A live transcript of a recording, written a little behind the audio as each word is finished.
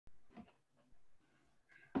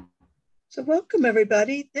So welcome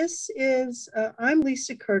everybody. I'm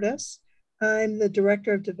Lisa Curtis. I'm the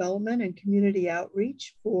Director of Development and Community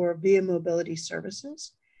Outreach for Via Mobility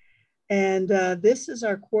Services. And this is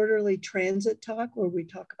our quarterly transit talk where we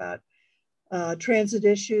talk about transit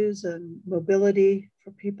issues and mobility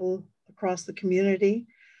for people across the community.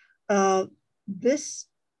 Tonight's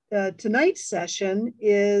session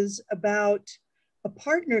is about a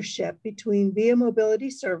partnership between Via Mobility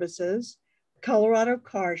Services, Colorado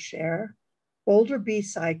CarShare, Boulder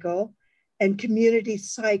BCycle, and Community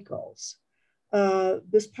Cycles.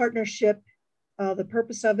 This partnership, the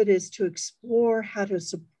purpose of it is to explore how to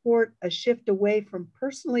support a shift away from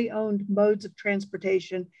personally owned modes of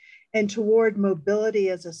transportation and toward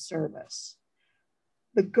mobility as a service.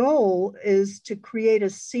 The goal is to create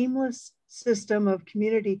a seamless system of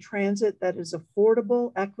community transit that is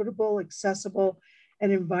affordable, equitable, accessible,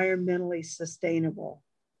 and environmentally sustainable.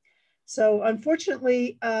 So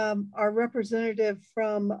unfortunately, our representative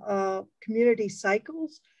from Community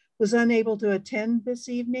Cycles was unable to attend this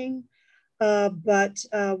evening, but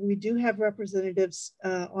we do have representatives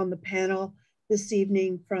on the panel this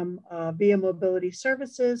evening from Via Mobility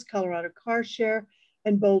Services, Colorado CarShare,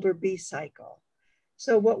 and Boulder BCycle.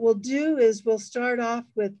 So what we'll do is we'll start off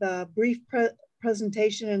with a brief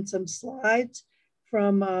presentation and some slides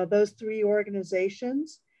from those three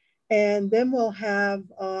organizations, and then we'll have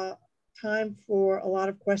time for a lot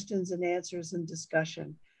of questions and answers and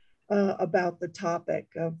discussion about the topic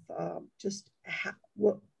of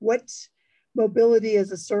what mobility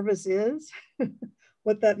as a service is,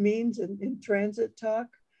 what that means in transit talk,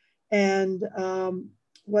 and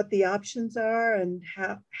what the options are and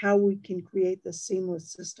how we can create this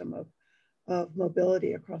seamless system of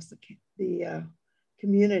mobility across the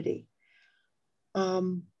community.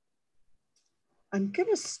 I'm going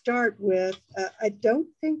to start with, I don't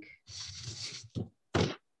think,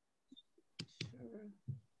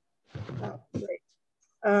 great.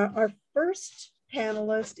 Our first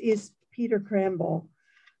panelist is Peter Cramble.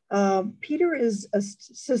 Peter is a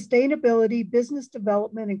sustainability, business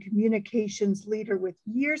development, and communications leader with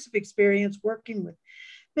years of experience working with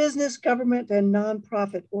business, government, and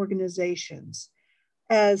nonprofit organizations.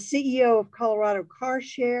 As CEO of Colorado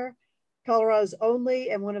CarShare, Colorado's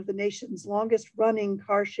only and one of the nation's longest running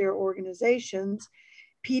car share organizations,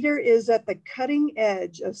 Peter is at the cutting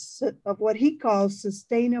edge of what he calls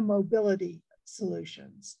sustainable mobility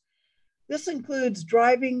solutions. This includes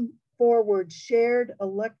driving forward shared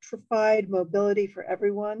electrified mobility for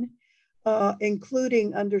everyone,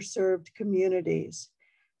 including underserved communities.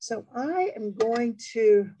 So I am going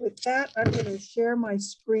to, with that, I'm going to share my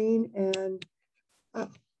screen, and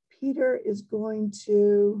Peter is going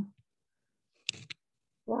to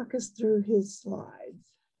walk us through his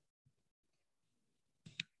slides.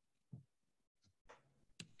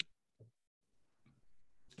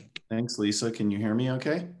 Thanks, Lisa. Can you hear me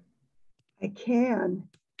okay? I can.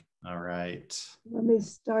 All right. Let me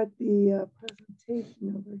start the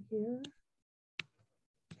presentation over here.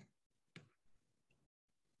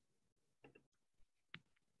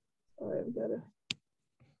 Oh, I've got to.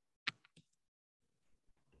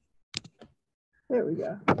 There we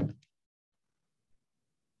go.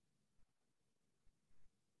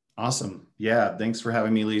 Awesome. Yeah, thanks for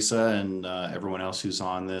having me, Lisa, and everyone else who's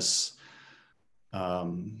on this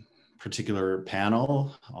particular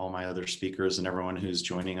panel, all my other speakers and everyone who's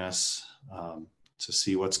joining us to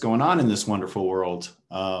see what's going on in this wonderful world.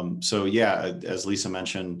 So yeah, as Lisa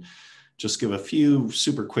mentioned, just give a few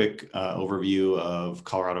super quick overview of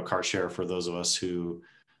Colorado CarShare for those of us who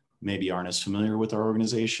maybe aren't as familiar with our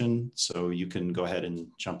organization. So you can go ahead and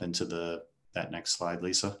jump into that next slide,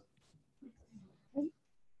 Lisa.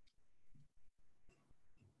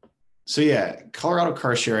 So yeah, Colorado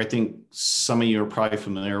CarShare, I think some of you are probably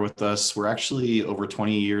familiar with us. We're actually over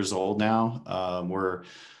 20 years old now. We're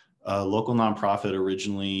a local nonprofit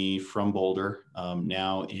originally from Boulder,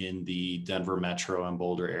 now in the Denver metro and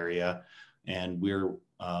Boulder area. And we're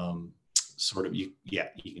you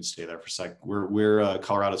can stay there for a sec. We're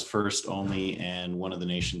Colorado's first, only, and one of the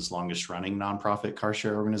nation's longest running nonprofit car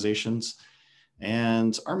share organizations.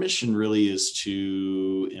 And our mission really is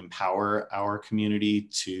to empower our community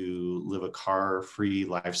to live a car-free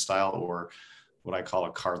lifestyle, or what I call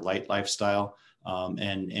a car-light lifestyle.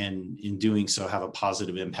 And in doing so, have a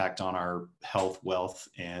positive impact on our health, wealth,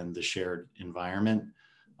 and the shared environment.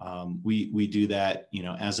 We do that,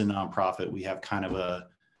 as a nonprofit. We have kind of a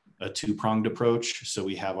two-pronged approach. So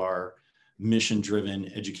we have our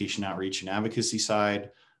mission-driven education, outreach, and advocacy side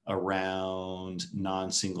around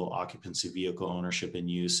non-single occupancy vehicle ownership and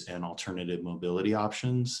use and alternative mobility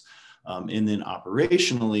options. And then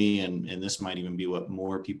operationally, and this might even be what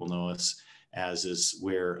more people know us as, is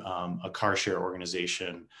we're a CarShare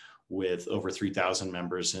organization with over 3,000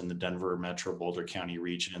 members in the Denver Metro Boulder County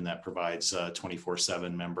region that provides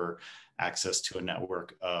 24/7 member access to a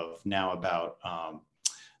network of now about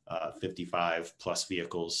 55 plus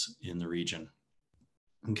vehicles in the region.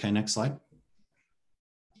 Okay, next slide.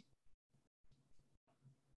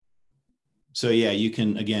 So yeah, you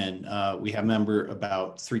can, again, we have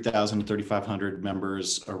about 3,000 to 3,500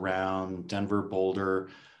 members around Denver, Boulder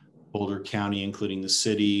County, including the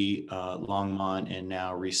city, Longmont, and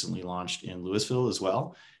now recently launched in Louisville as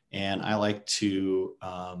well. And I like to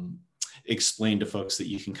explain to folks that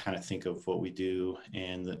you can kind of think of what we do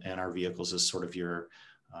and our vehicles as sort of your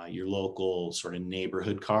local sort of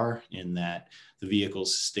neighborhood car, in that the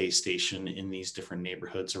vehicles stay stationed in these different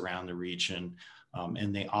neighborhoods around the region.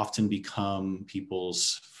 And they often become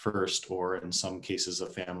people's first, or in some cases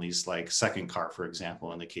of families, like second car, for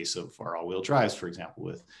example, in the case of our all-wheel drives, for example,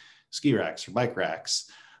 with ski racks or bike racks.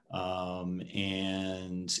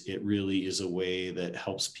 And it really is a way that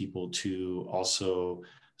helps people to also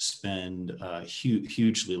spend a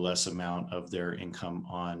hugely less amount of their income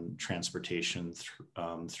on transportation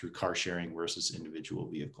through car sharing versus individual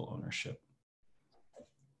vehicle ownership.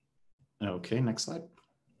 Okay, next slide.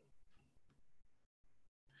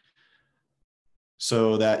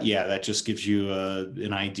 So that just gives you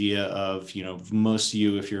an idea of, most of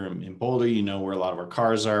you, if you're in Boulder, you know where a lot of our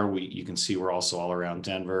cars are. You can see we're also all around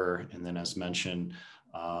Denver. And then, as mentioned,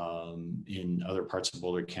 in other parts of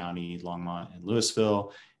Boulder County, Longmont and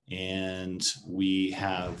Louisville. And we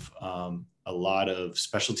have a lot of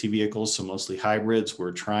specialty vehicles, so mostly hybrids.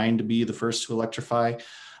 We're trying to be the first to electrify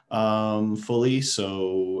fully.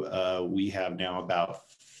 So we have now about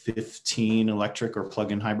 15 electric or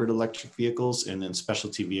plug-in hybrid electric vehicles, and then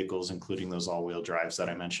specialty vehicles, including those all-wheel drives that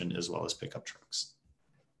I mentioned, as well as pickup trucks.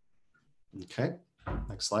 Okay,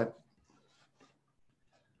 next slide.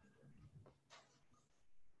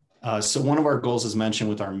 So one of our goals, as mentioned,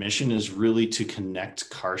 with our mission is really to connect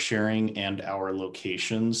car sharing and our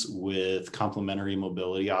locations with complementary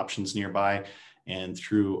mobility options nearby, and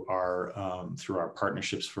through our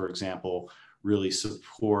partnerships, for example, really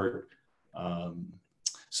support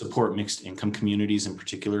mixed income communities in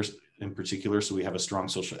particular. So we have a strong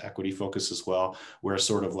social equity focus as well, where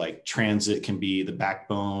sort of like transit can be the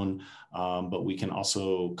backbone, but we can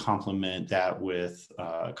also complement that with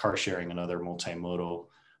car sharing and other multimodal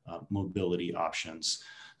mobility options.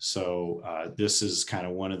 So this is kind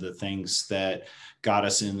of one of the things that got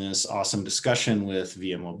us in this awesome discussion with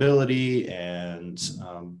VIA Mobility and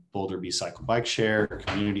Boulder BCycle bike share,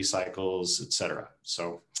 community cycles, etc.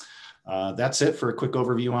 So that's it for a quick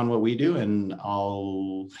overview on what we do, and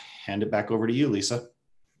I'll hand it back over to you, Lisa.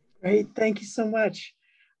 Great, thank you so much.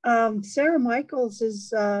 Sarah Michaels is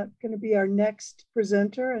going to be our next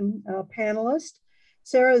presenter and panelist.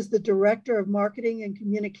 Sarah is the Director of Marketing and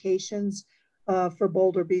Communications for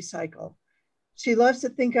Boulder BCycle. She loves to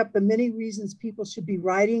think up the many reasons people should be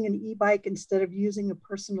riding an e-bike instead of using a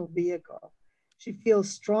personal vehicle. She feels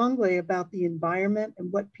strongly about the environment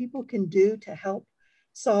and what people can do to help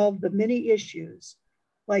solve the many issues,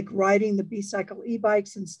 like riding the BCycle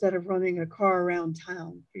e-bikes instead of running a car around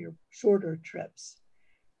town for your shorter trips.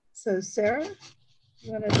 So Sarah,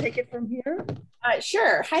 you want to take it from here?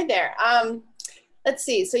 Sure. Hi there. Let's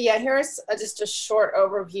see. So yeah, here's just a short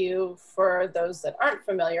overview for those that aren't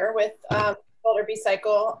familiar with Boulder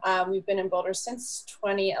BCycle. We've been in Boulder since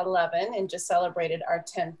 2011 and just celebrated our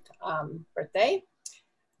 10th birthday.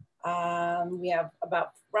 We have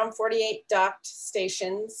around 48 docked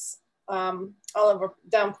stations all over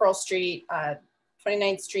down Pearl Street,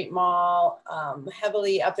 29th Street Mall,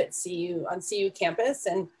 heavily up at on CU campus,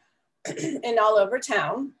 and and all over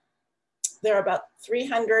town. There are about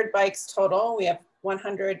 300 bikes total. We have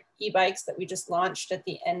 100 e-bikes that we just launched at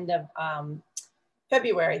the end of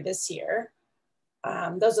February this year.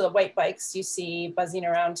 Those are the white bikes you see buzzing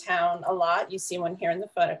around town a lot. You see one here in the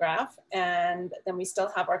photograph. And then we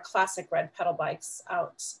still have our classic red pedal bikes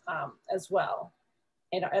out as well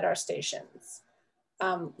at our stations.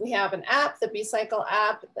 We have an app, the BCycle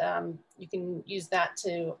app. You can use that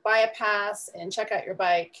to buy a pass and check out your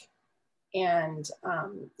bike. And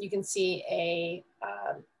you can see a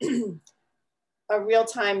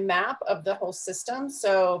real-time map of the whole system.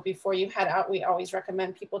 So before you head out, we always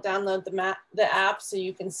recommend people download the app so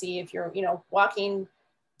you can see if you're walking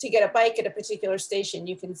to get a bike at a particular station,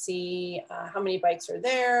 you can see how many bikes are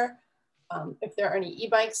there, if there are any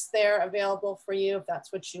e-bikes there available for you, if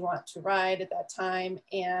that's what you want to ride at that time.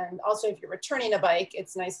 And also if you're returning a bike,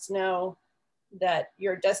 it's nice to know that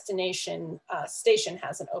your destination station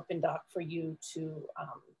has an open dock for you to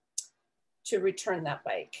return that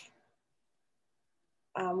bike.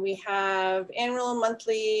 We have annual,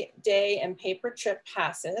 monthly, day, and paper trip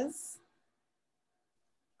passes.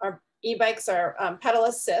 Our e-bikes are pedal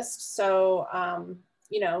assist, so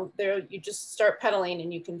you know, you just start pedaling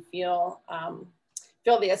and you can feel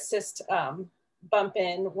the assist bump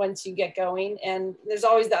in once you get going. And there's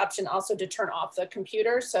always the option also to turn off the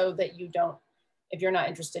computer so that you don't, if you're not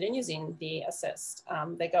interested in using the assist.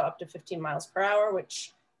 They go up to 15 miles per hour,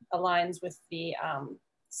 which aligns with the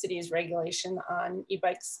city's regulation on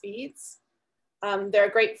e-bike speeds. They're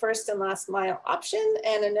a great first and last mile option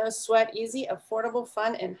and a no sweat, easy, affordable,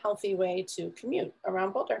 fun, and healthy way to commute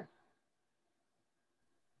around Boulder.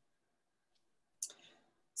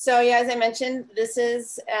 So yeah, as I mentioned, this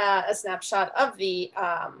is a snapshot of the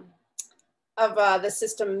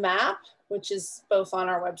system map, which is both on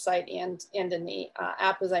our website and in the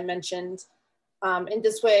app, as I mentioned. In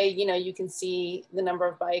this way, you know, you can see the number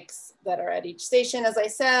of bikes that are at each station, as I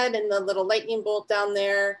said, and the little lightning bolt down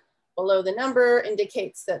there below the number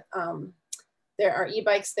indicates that there are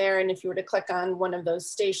e-bikes there. And if you were to click on one of those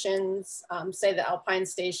stations, say the Alpine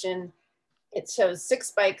station, it shows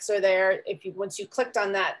 6 bikes are there. Once you clicked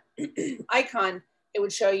on that icon, it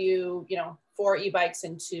would show you, you know, 4 e-bikes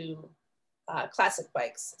and 2 classic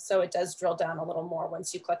bikes. So it does drill down a little more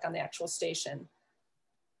once you click on the actual station.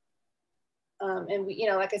 And we, you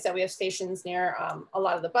know, like I said, we have stations near a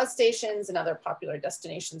lot of the bus stations and other popular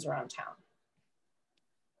destinations around town.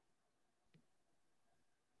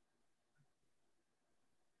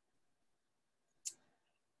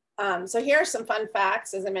 So here are some fun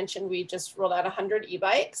facts. As I mentioned, we just rolled out 100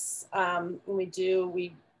 e-bikes. Our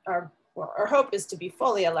hope is to be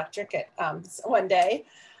fully electric at one day.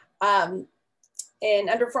 In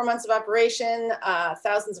under 4 months of operation,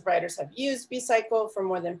 thousands of riders have used BCycle for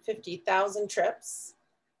more than 50,000 trips.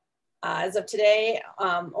 As of today,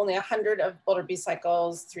 only 100 of Boulder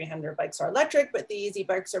BCycle's 300 bikes are electric, but these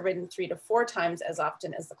e-bikes are ridden 3 to 4 times as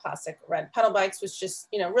often as the classic red pedal bikes, which just,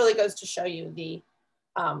 you know, really goes to show you the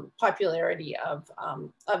popularity of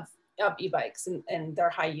e-bikes and their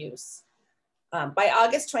high use. By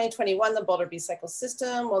August 2021, the Boulder BCycle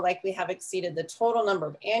system will likely have exceeded the total number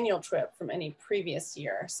of annual trip from any previous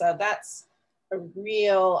year. So that's a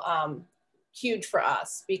real huge for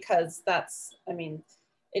us, because that's, I mean,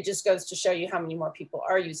 it just goes to show you how many more people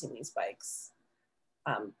are using these bikes.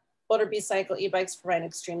 Boulder BCycle e-bikes provide an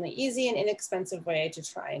extremely easy and inexpensive way to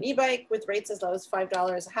try an e-bike with rates as low as $5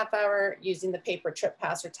 a half hour using the paper trip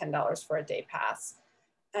pass, or $10 for a day pass.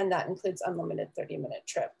 And that includes unlimited 30-minute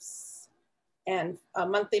trips. And a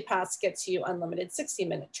monthly pass gets you unlimited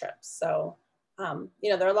 60-minute trips. So, you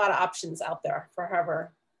know, there are a lot of options out there for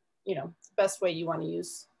however, you know, best way you want to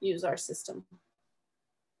use our system.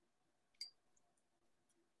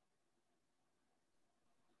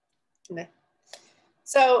 Okay.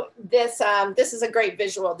 So this is a great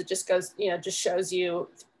visual that just goes, you know, just shows you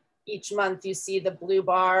each month. You see the blue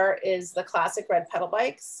bar is the classic red pedal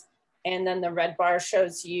bikes, and then the red bar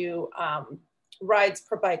shows you rides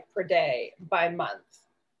per bike per day by month.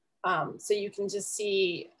 So you can just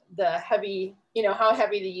see the heavy, you know, how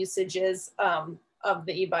heavy the usage is of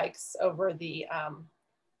the e-bikes over the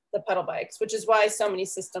pedal bikes, which is why so many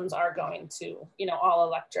systems are going to, you know, all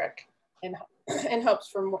electric in hopes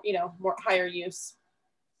for more, you know, more higher use.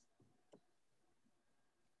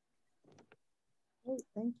 Great,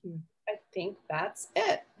 thank you. I think that's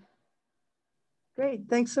it. Great,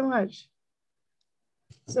 thanks so much.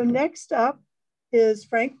 So next up is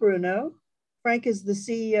Frank Bruno. Frank is the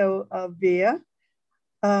CEO of VIA.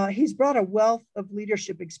 He's brought a wealth of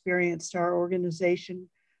leadership experience to our organization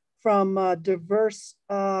from diverse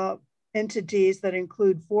entities that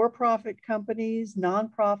include for-profit companies,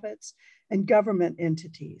 nonprofits, and government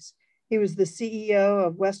entities. He was the CEO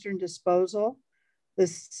of Western Disposal, the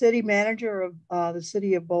city manager of the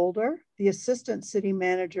city of Boulder, the assistant city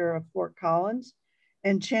manager of Fort Collins,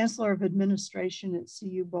 and chancellor of administration at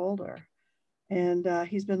CU Boulder. And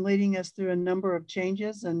he's been leading us through a number of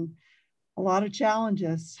changes and a lot of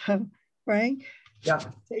challenges. So, Frank, yeah,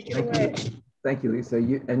 take it away. Thank you, Lisa.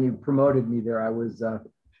 You promoted me there. I was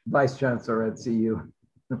vice chancellor at CU.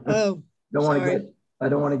 Oh, I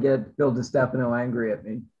don't want to get Bill DiStefano angry at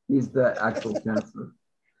me. He's the actual chancellor.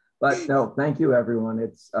 But no, thank you, everyone.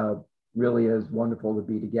 It's really is wonderful to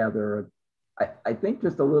be together. I think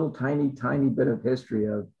just a little tiny bit of history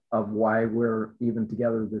of why we're even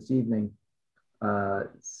together this evening.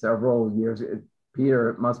 Several years, Peter,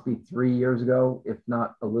 it must be 3 years ago, if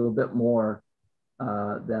not a little bit more,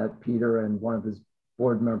 that Peter and one of his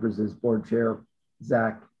board members, his board chair,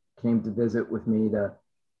 Zach, came to visit with me to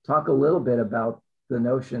talk a little bit about the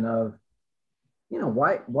notion of,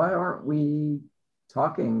 why aren't we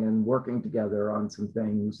talking and working together on some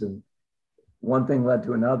things? And one thing led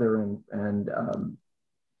to another, and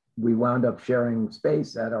we wound up sharing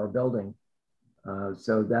space at our building.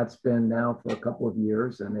 So that's been now for a couple of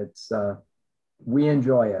years, and it's we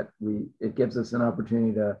enjoy it. It gives us an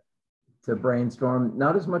opportunity to brainstorm,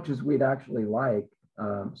 not as much as we'd actually like.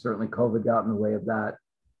 Certainly COVID got in the way of that.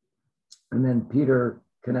 And then Peter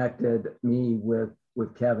connected me with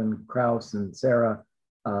Kevin Kraus and Sarah.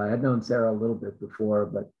 I had known Sarah a little bit before,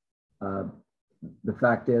 but the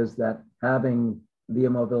fact is that having Via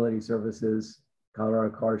Mobility Services,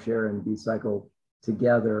 Colorado CarShare, and BCycle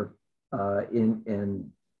together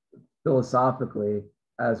in philosophically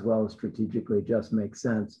as well as strategically just makes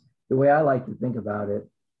sense. The way I like to think about it,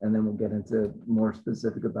 and then we'll get into more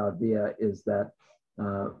specific about Via, is that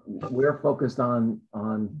we're focused on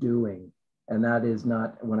doing. And that is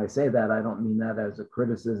not, when I say that, I don't mean that as a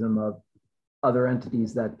criticism of other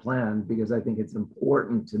entities that plan, because I think it's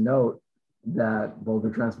important to note that Boulder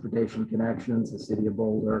Transportation Connections, the City of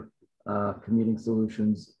Boulder, Commuting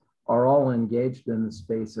Solutions, are all engaged in the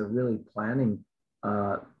space of really planning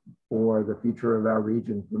for the future of our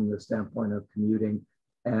region from the standpoint of commuting.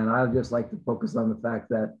 And I would just like to focus on the fact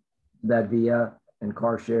that Via and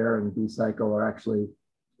CarShare and BCycle are actually,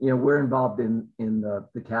 we're involved in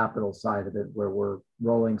the capital side of it, where we're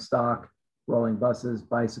rolling stock, rolling buses,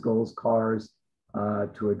 bicycles, cars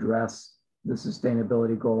to address the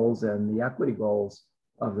sustainability goals and the equity goals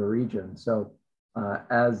of the region. So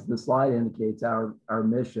as the slide indicates, our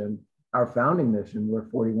mission, our founding mission, we're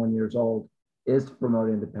 41 years old, is to promote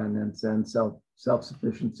independence and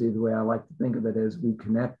self-sufficiency. The way I like to think of it is we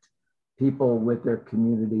connect people with their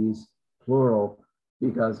communities, plural,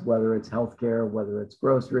 because whether it's healthcare, whether it's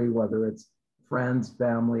grocery, whether it's friends,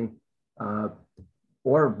 family,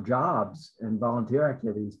 or jobs and volunteer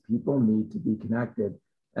activities, people need to be connected.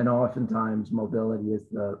 And oftentimes mobility is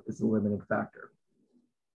the limiting factor.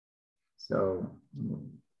 So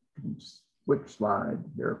switch slide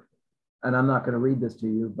here. And I'm not going to read this to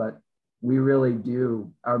you, but we really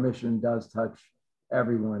do, our mission does touch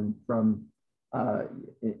everyone from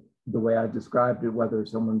the way I described it, whether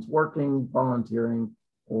someone's working, volunteering,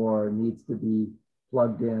 or needs to be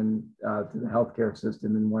plugged in to the healthcare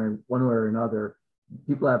system in one way or another.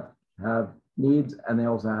 People have needs, and they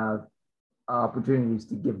also have opportunities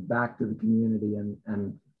to give back to the community,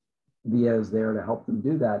 and Via is there to help them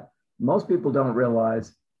do that. Most people don't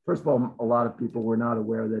realize, first of all, a lot of people were not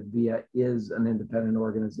aware that Via is an independent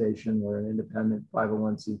organization. We're an independent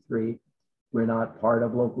 501c3. We're not part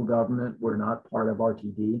of local government. We're not part of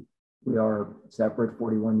RTD. We are separate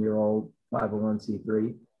 41-year-old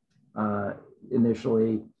 501c3.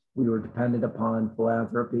 Initially, we were dependent upon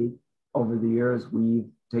philanthropy. Over the years, we've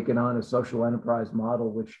taken on a social enterprise model,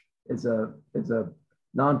 which is a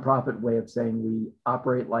nonprofit way of saying we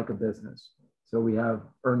operate like a business. So we have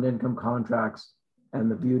earned income contracts. And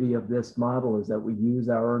the beauty of this model is that we use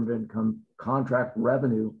our earned income contract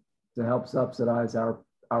revenue to help subsidize our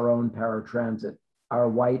own paratransit. Our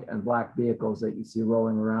white and black vehicles that you see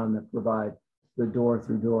rolling around that provide the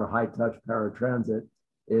door-through-door high-touch paratransit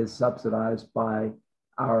is subsidized by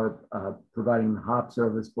our providing hop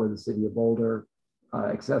service for the City of Boulder,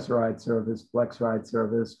 accessoride service, flex ride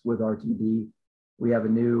service with RTD. We have a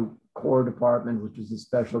new core department, which is a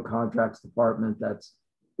special contracts department that's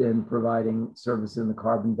been providing service in the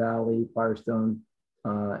Carbon Valley, Firestone,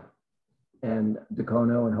 and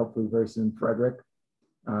Dacono, and hopefully very soon Frederick.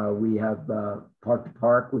 We have Park to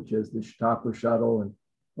Park, which is the Chautauqua shuttle, and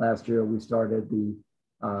last year we started the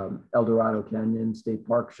El Dorado Canyon State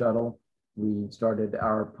Park shuttle. We started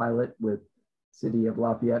our pilot with City of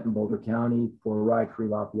Lafayette and Boulder County for Ride Free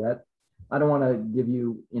Lafayette. I don't want to give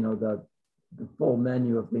you, the full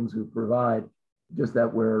menu of things we provide, just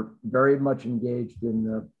that we're very much engaged in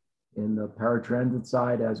the paratransit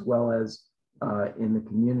side as well as in the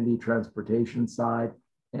community transportation side.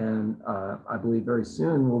 And I believe very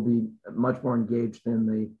soon we'll be much more engaged in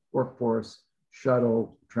the workforce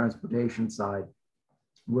shuttle transportation side.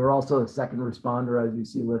 We're also a second responder, as you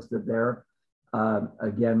see listed there.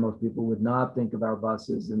 Again, most people would not think of our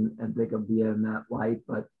buses and think of Via in that light,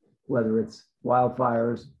 but whether it's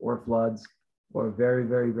wildfires or floods, or very,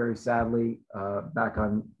 very, very sadly, back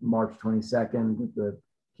on March 22nd with the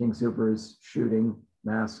King Soopers shooting,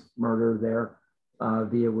 mass murder there,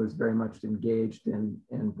 Via was very much engaged in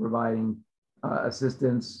providing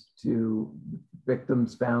assistance to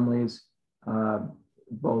victims' families,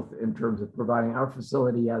 both in terms of providing our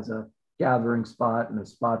facility as a gathering spot and a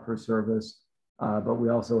spot for service, but we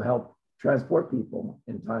also help transport people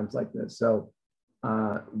in times like this. So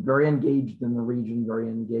very engaged in the region, very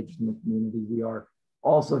engaged in the community. We are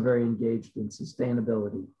also very engaged in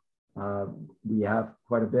sustainability. We have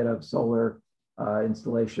quite a bit of solar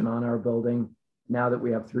installation on our building. Now that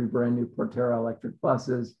we have 3 brand new Proterra electric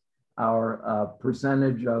buses, our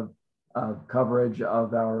percentage of coverage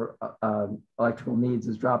of our electrical needs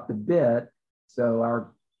has dropped a bit. So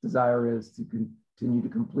our desire is to continue to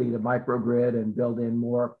complete a microgrid and build in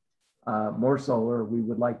more solar. We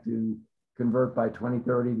would like to convert by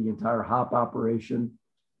 2030 the entire HOP operation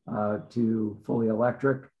to fully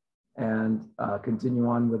electric, and continue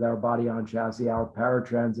on with our body on chassis, our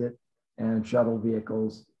paratransit and shuttle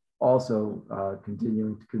vehicles, also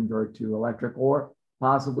continuing to convert to electric or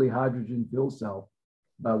possibly hydrogen fuel cell.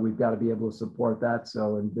 We've got to be able to support that.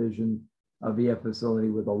 So envision a VIA facility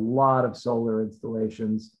with a lot of solar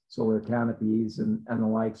installations, solar canopies and the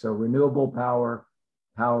like. So renewable power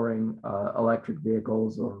powering electric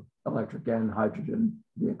vehicles or electric and hydrogen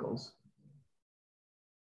vehicles.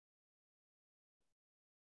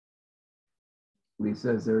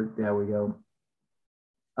 Lisa, there we go.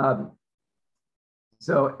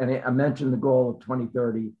 So, and I mentioned the goal of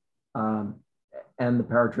 2030 and the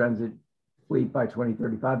paratransit fleet by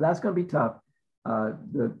 2035. That's going to be tough,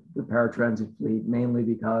 the paratransit fleet, mainly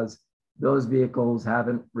because those vehicles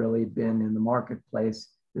haven't really been in the marketplace.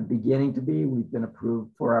 They're beginning to be. We've been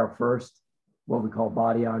approved for our first, what we call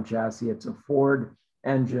body on chassis. It's a Ford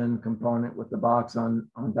engine component with the box on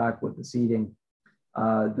back with the seating.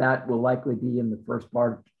 That will likely be in the first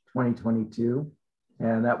part of 2022.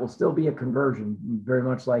 And that will still be a conversion, very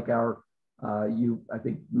much like our, I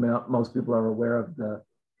think most people are aware of the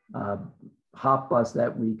HOP bus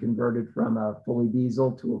that we converted from a fully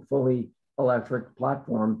diesel to a fully electric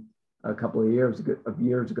platform a couple of years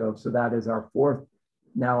ago. So that is our fourth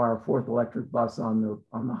electric bus on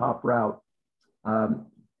the HOP route.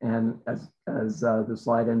 And as the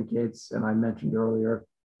slide indicates, and I mentioned earlier,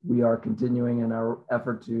 we are continuing in our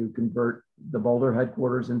effort to convert the Boulder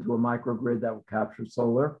headquarters into a microgrid that will capture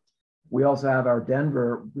solar. We also have our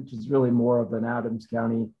Denver, which is really more of an Adams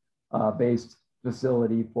County based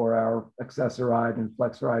facility for our Access-a-Ride and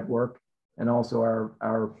Flex-a-Ride work, and also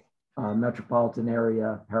our metropolitan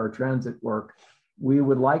area paratransit work. We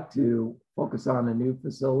would like to focus on a new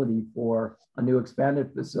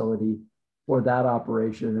expanded facility for that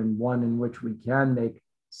operation, and one in which we can make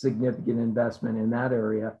significant investment in that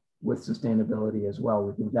area with sustainability as well.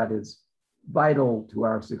 We think that is vital to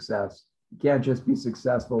our success. You can't just be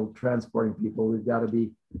successful transporting people. We've got to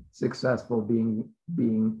be successful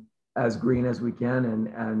being as green as we can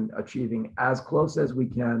and achieving as close as we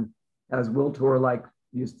can, as Will Tour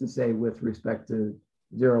used to say with respect to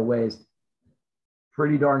zero waste,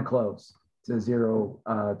 pretty darn close to zero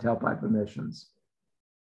tailpipe emissions.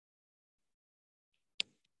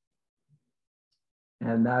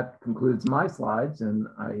 And that concludes my slides. And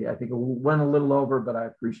I think it went a little over, but I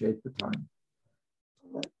appreciate the time.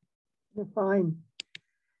 You're fine.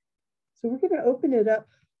 So we're going to open it up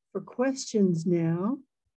for questions now.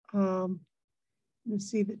 I'm going to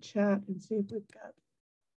see the chat and see if we've got.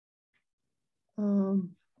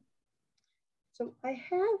 So I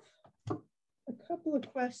have a couple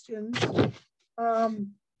of questions. I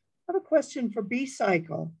have a question for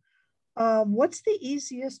BCycle. What's the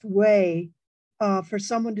easiest way for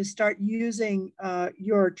someone to start using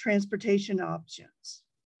your transportation options?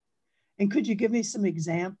 And could you give me some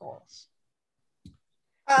examples?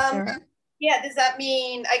 Yeah, does that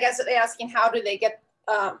mean, I guess they're asking how do they get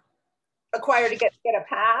acquire to get a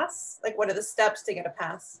pass? Like what are the steps to get a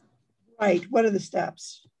pass? Right, what are the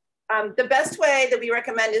steps? The best way that we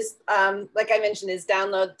recommend is, like I mentioned, is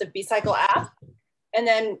download the BCycle app, and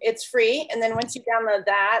then it's free. And then once you download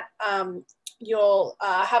that, you'll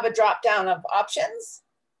have a drop down of options.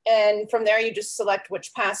 And from there, you just select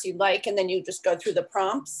which pass you like, and then you just go through the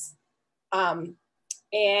prompts. And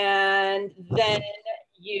then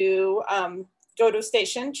you go to a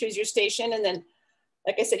station, choose your station, and then,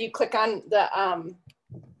 like I said, you click on the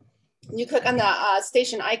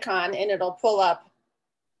station icon, and it'll pull up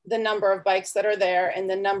the number of bikes that are there, and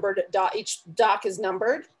the numbered dock. Each dock is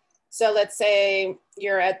numbered. So let's say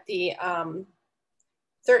you're at the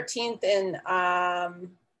 13th and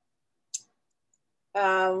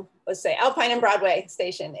let's say Alpine and Broadway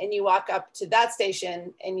station, and you walk up to that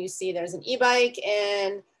station and you see there's an e-bike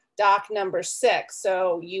and dock number 6.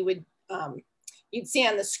 So you would you'd see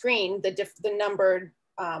on the screen the numbered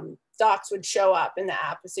docks would show up in the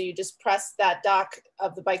app. So you just press that dock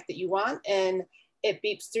of the bike that you want, and it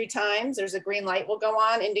beeps 3 times. There's a green light will go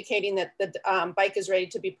on indicating that the bike is ready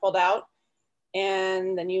to be pulled out.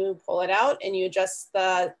 and then you pull it out and you adjust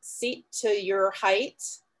the seat to your height,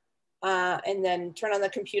 and then turn on the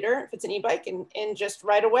computer if it's an e-bike, and just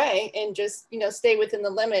right away, and just, you know, stay within the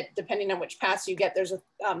limit depending on which pass you get. There's a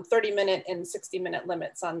 30-minute and 60-minute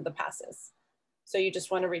limits on the passes. So you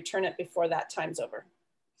just want to return it before that time's over.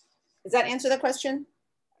 Does that answer the question?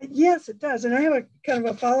 Yes, it does. And I have a kind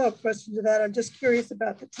of a follow-up question to that. I'm just curious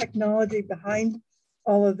about the technology behind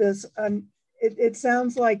all of this. It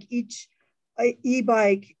sounds like each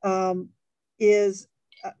e-bike is,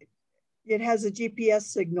 it has a GPS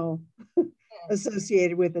signal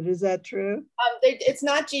associated with it. Is that true? It's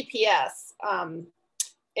not GPS.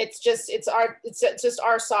 It's just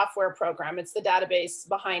our software program. It's the database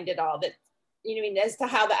behind it all, that, you know, I mean, as to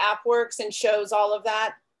how the app works and shows all of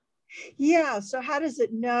that. Yeah. So how does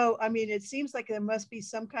it know? I mean, it seems like there must be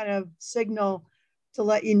some kind of signal to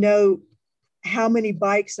let you know how many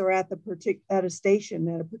bikes are at a station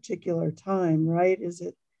at a particular time, right? Is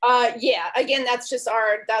it? Yeah. Again, that's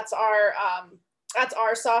our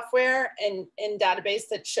software and database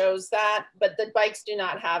that shows that, but the bikes do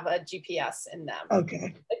not have a GPS in them.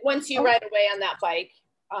 Okay. Like once you ride away on that bike,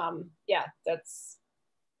 yeah,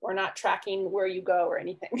 we're not tracking where you go or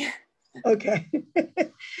anything. Okay.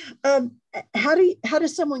 How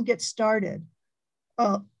does someone get started?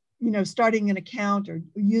 You know, starting an account or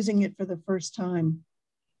using it for the first time?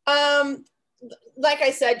 Like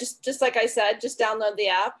I said, just like I said, just download the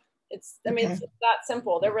app. I mean, it's that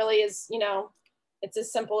simple. There really is, you know, it's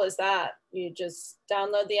as simple as that. You just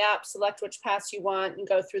download the app, select which pass you want, and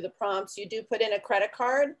go through the prompts. You do put in a credit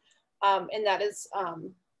card, and that is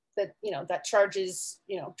that, you know, that charges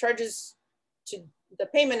to the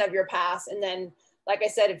payment of your pass. And then, like I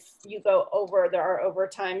said, if you go over, there are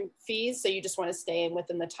overtime fees. So you just want to stay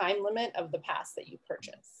within the time limit of the pass that you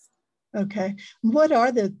purchase. Okay. What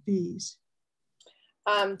are the fees?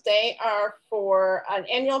 They are, for an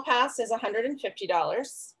annual pass is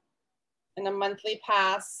 $150, and a monthly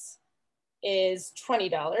pass is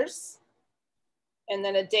 $20, and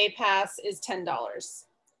then a day pass is $10.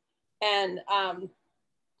 And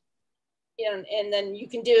you know, and then you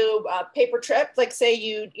can do a paper trip. Like say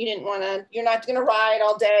you didn't want to, you're not going to ride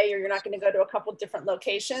all day, or you're not going to go to a couple different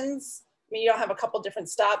locations. I mean, you don't have a couple different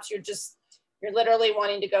stops. You're literally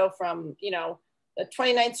wanting to go from, you know, the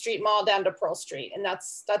 29th Street Mall down to Pearl Street. And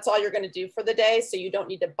that's all you're going to do for the day. So you don't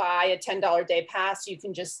need to buy a $10 day pass. You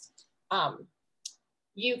can just,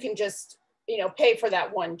 you know, pay for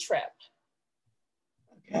that one trip.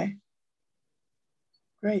 Okay.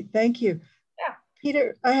 Great. Thank you. Yeah.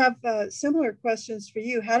 Peter, I have similar questions for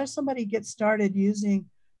you. How does somebody get started using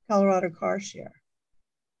Colorado CarShare?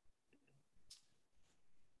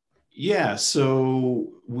 Yeah,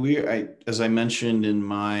 so as I mentioned in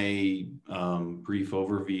my brief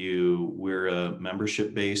overview, we're a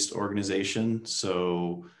membership-based organization.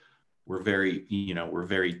 So we're very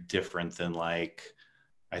different than, like,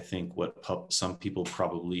 I think what some people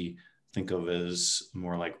probably think of as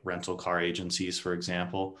more like rental car agencies, for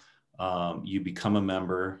example. You become a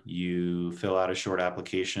member, you fill out a short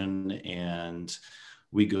application, and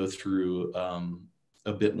we go through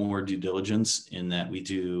a bit more due diligence in that we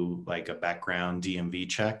do like a background DMV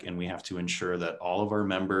check, and we have to ensure that all of our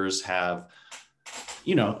members have,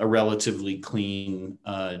 you know, a relatively clean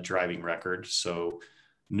driving record. So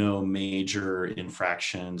no major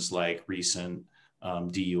infractions like recent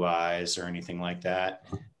DUIs or anything like that.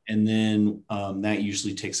 And then that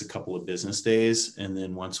usually takes a couple of business days. And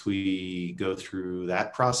then once we go through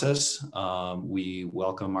that process, we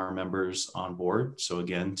welcome our members on board. So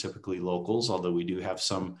again, typically locals, although we do have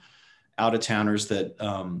some out-of-towners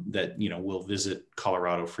that you know, will visit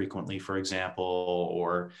Colorado frequently, for example,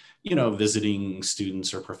 or, you know, visiting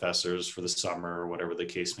students or professors for the summer or whatever the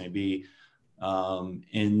case may be. And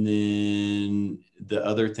then the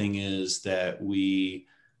other thing is that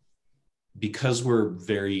because we're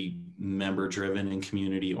very member driven and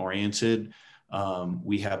community oriented,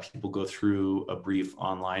 we have people go through a brief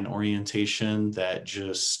online orientation that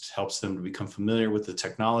just helps them to become familiar with the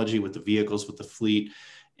technology, with the vehicles, with the fleet,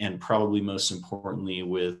 and probably most importantly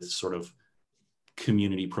with sort of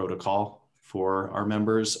community protocol for our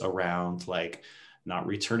members around, like, not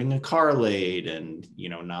returning a car late and, you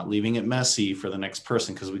know, not leaving it messy for the next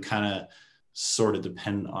person, because we kind of sort of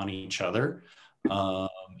depend on each other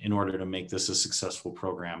in order to make this a successful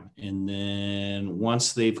program. And then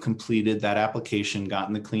once they've completed that application,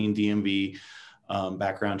 gotten the clean DMV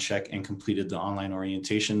background check, and completed the online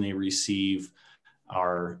orientation, they receive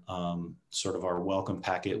our sort of our welcome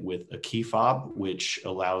packet with a key fob, which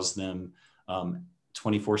allows them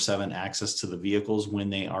 24/7 access to the vehicles when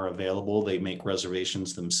they are available. They make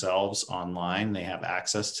reservations themselves online. They have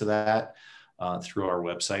access to that. through our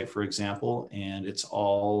website, for example, and it's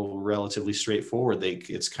all relatively straightforward.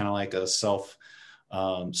 It's kind of like a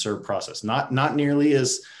self-serve process, not nearly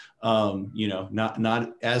as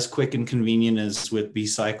not as quick and convenient as with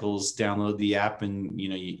BCycles. Download the app and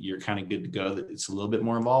you're kind of good to go. It's a little bit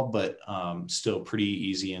more involved, but still pretty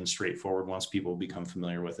easy and straightforward once people become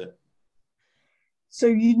familiar with it. So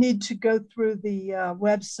you need to go through the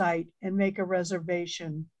website and make a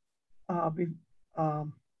reservation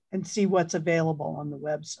and see what's available on the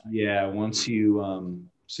website. Yeah, once you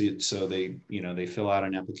so they fill out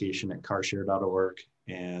an application at carshare.org,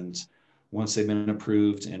 and once they've been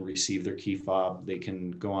approved and receive their key fob, they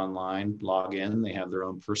can go online, log in. They have their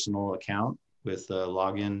own personal account with a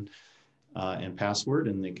login and password,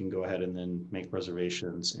 and they can go ahead and then make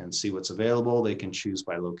reservations and see what's available. They can choose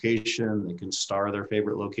by location. They can star their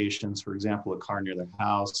favorite locations, for example, a car near their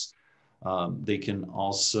house. They can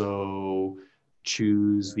also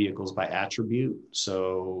choose vehicles by attribute.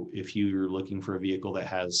 So if you're looking for a vehicle that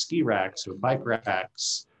has ski racks or bike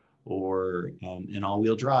racks, or an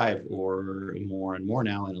all-wheel drive, or more and more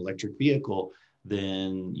now an electric vehicle,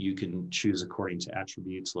 then you can choose according to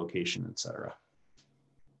attributes, location, etc.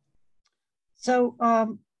 So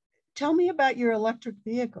tell me about your electric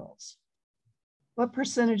vehicles. What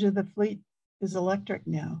percentage of the fleet is electric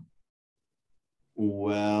now?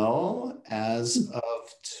 Well, as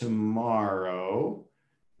of tomorrow,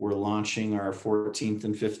 we're launching our 14th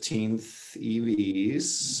and 15th EVs.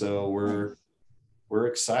 So we're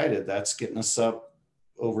excited. That's getting us up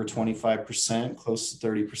over 25%, close to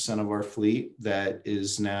 30% of our fleet that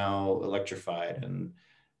is now electrified. And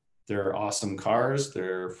they're awesome cars.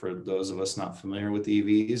 They're, for those of us not familiar with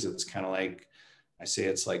EVs, it's kind of like, I say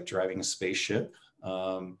it's like driving a spaceship.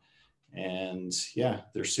 And yeah,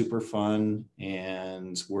 they're super fun.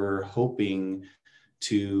 And we're hoping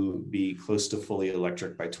to be close to fully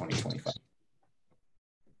electric by 2025.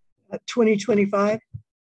 2025?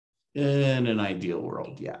 In an ideal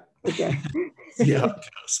world, yeah. Okay. See how it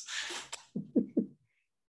goes.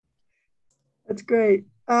 That's great.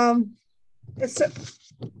 So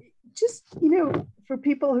just, for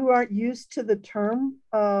people who aren't used to the term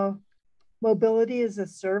mobility as a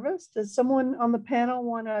service, does someone on the panel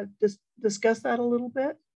want to discuss that a little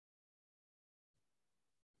bit?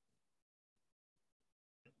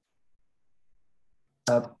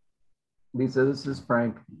 Lisa, this is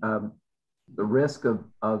Frank. The risk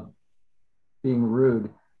of being rude,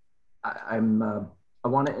 I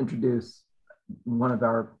want to introduce one of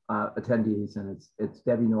our attendees, and it's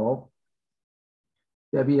Debbie Knoll.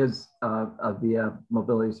 Debbie is a VIA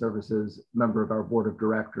Mobility Services member of our board of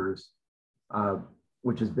directors,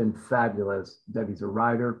 which has been fabulous. Debbie's a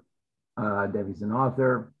writer, Debbie's an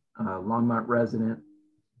author, Longmont resident,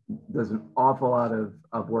 does an awful lot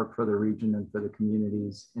of work for the region and for the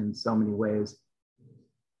communities in so many ways.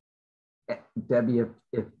 Debbie,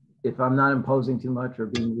 if I'm not imposing too much or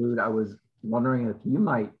being rude, I was wondering if you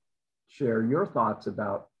might share your thoughts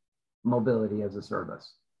about mobility as a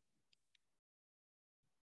service.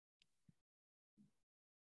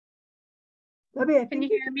 Debbie, can you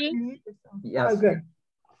hear me? Yes. Oh, good.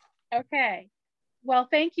 Okay. Well,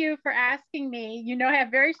 thank you for asking me. I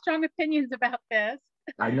have very strong opinions about this.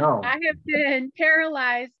 I know. I have been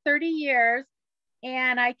paralyzed 30 years,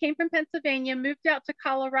 and I came from Pennsylvania, moved out to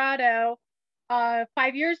Colorado 5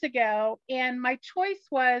 years ago, and my choice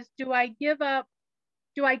was, do I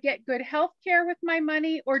get good health care with my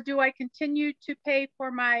money, or do I continue to pay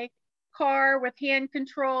for my car with hand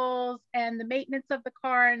controls and the maintenance of the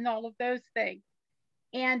car and all of those things?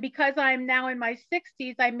 And because I'm now in my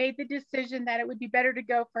 60s, I made the decision that it would be better to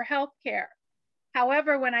go for health care.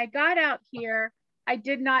 However, when I got out here, I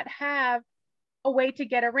did not have a way to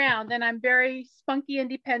get around, and I'm very spunky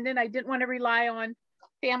independent. I didn't want to rely on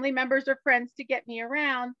family members or friends to get me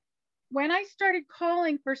around. When I started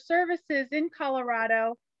calling for services in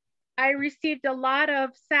Colorado, I received a lot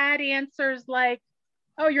of sad answers like,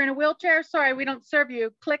 oh, you're in a wheelchair? Sorry, we don't serve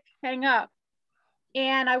you. Click, hang up.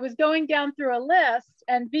 And I was going down through a list,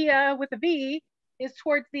 and VIA with a V is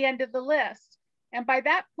towards the end of the list. And by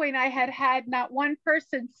that point, I had had not one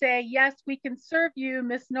person say, yes, we can serve you,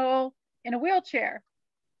 Miss Knoll, in a wheelchair.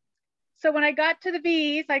 So when I got to the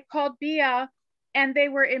V's, I called VIA, and they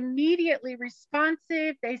were immediately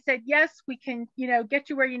responsive. They said, yes, we can, get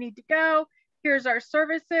you where you need to go. Here's our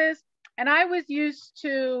services. And I was used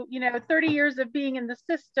to, 30 years of being in the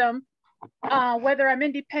system, whether I'm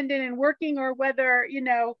independent and working, or whether,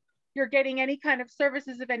 you're getting any kind of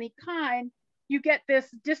services of any kind, you get this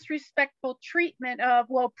disrespectful treatment of,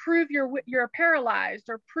 well, prove you're paralyzed,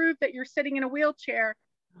 or prove that you're sitting in a wheelchair,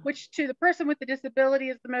 which to the person with the disability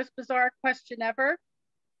is the most bizarre question ever.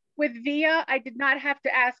 With VIA, I did not have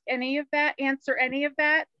to ask any of that, answer any of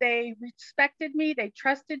that. They respected me, they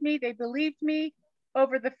trusted me, they believed me.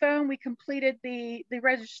 Over the phone, we completed the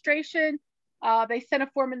registration. They sent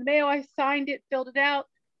a form in the mail, I signed it, filled it out,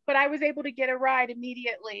 but I was able to get a ride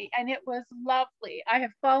immediately, and it was lovely. I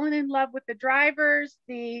have fallen in love with the drivers,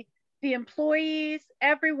 the employees.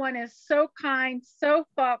 Everyone is so kind, so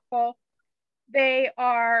thoughtful. They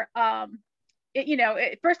are, you know,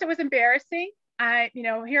 at first it was embarrassing.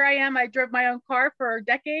 Here I am, I drove my own car for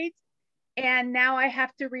decades, and now I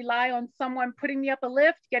have to rely on someone putting me up a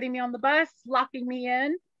lift, getting me on the bus, locking me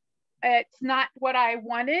in. It's not what I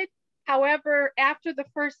wanted. However, after the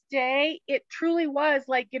first day, it truly was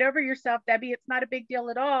like, get over yourself, Debbie. It's not a big deal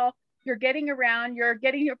at all. You're getting around, you're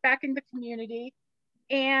getting back in the community.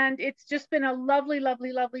 And it's just been a lovely,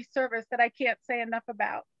 lovely, lovely service that I can't say enough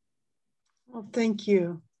about. Well, thank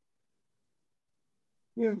you.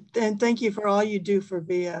 And thank you for all you do for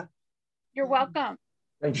VIA. You're welcome.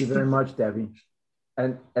 Thank you very much, Debbie.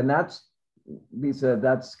 And that's, Lisa,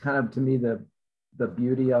 that's kind of, to me, the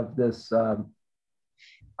beauty of this.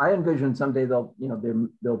 I envision someday there'll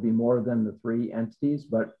be more than the 3 entities,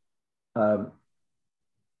 but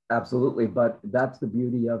absolutely. But that's the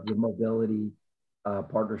beauty of the mobility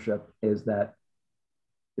partnership, is that,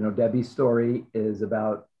 Debbie's story is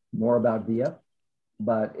more about VIA,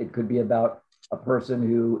 but it could be about a person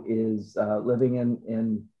who is living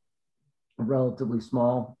in a relatively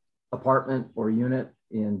small apartment or unit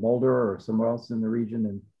in Boulder or somewhere else in the region,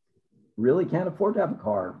 and really can't afford to have a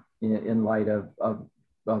car in light of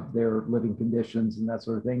their living conditions and that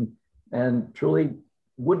sort of thing, and truly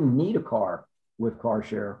wouldn't need a car with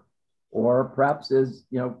CarShare, or perhaps is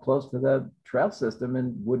close to the trail system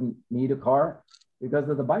and wouldn't need a car because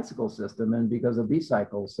of the bicycle system and because of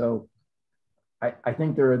BCycle. So I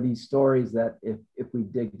think there are these stories that if we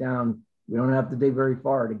dig down, we don't have to dig very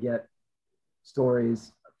far to get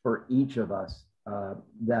stories for each of us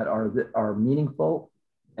that are meaningful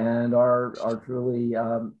and are truly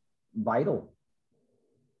vital.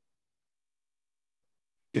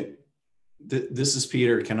 This is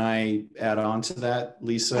Peter. Can I add on to that,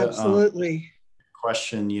 Lisa? Absolutely.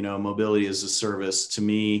 Question, mobility as a service to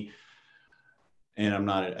me, and I'm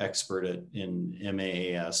not an expert in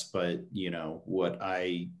MAAS, but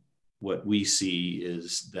what we see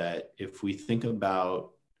is that if we think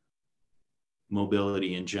about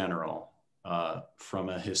mobility in general, from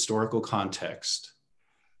a historical context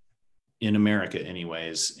in America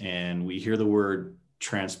anyways, and we hear the word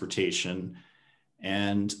transportation,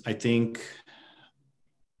 and I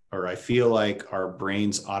feel like our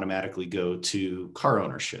brains automatically go to car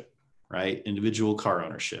ownership, right? Individual car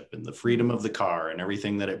ownership and the freedom of the car and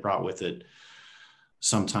everything that it brought with it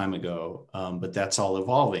some time ago. But that's all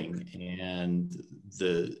evolving. And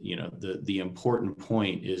the important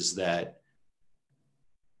point is that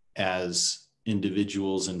as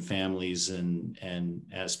individuals and families and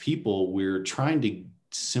as people, we're trying to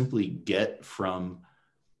simply get from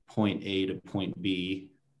point A to point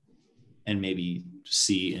B and maybe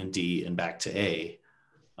C and D and back to A.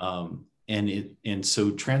 And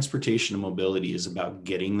so transportation and mobility is about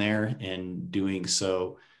getting there and doing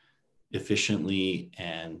so efficiently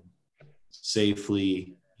and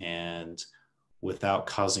safely and without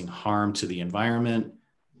causing harm to the environment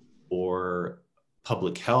or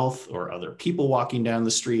public health or other people walking down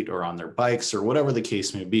the street or on their bikes or whatever the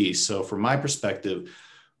case may be. So from my perspective,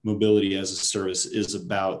 mobility as a service is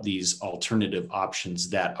about these alternative options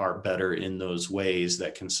that are better in those ways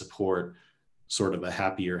that can support sort of a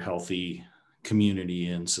happier, healthy community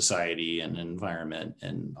and society and environment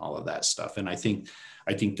and all of that stuff. And I think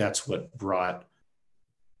that's what brought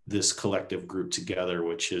this collective group together,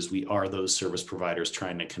 which is we are those service providers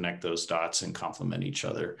trying to connect those dots and complement each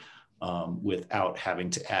other without having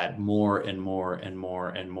to add more and more and more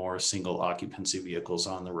and more single occupancy vehicles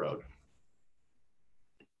on the road.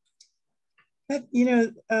 That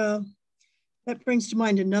brings to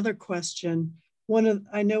mind another question.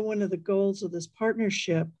 I know one of the goals of this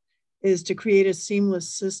partnership is to create a seamless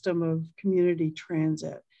system of community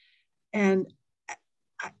transit. And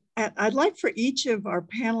I'd like for each of our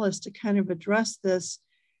panelists to kind of address this.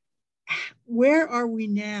 Where are we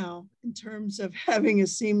now in terms of having a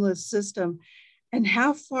seamless system? And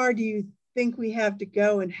how far do you think we have to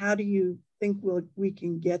go? And how do you think we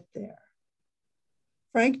can get there?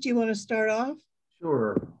 Frank, do you want to start off?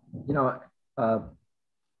 Sure.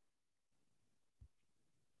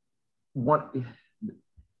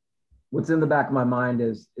 What's in the back of my mind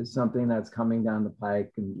is something that's coming down the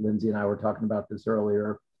pike, and Lindsay and I were talking about this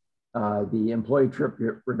earlier. The employee trip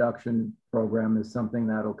reduction program is something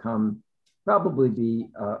that'll probably be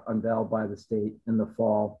unveiled by the state in the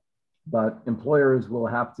fall. but employers will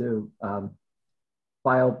have to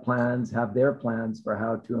file plans, have their plans for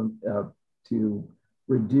how to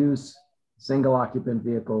reduce single occupant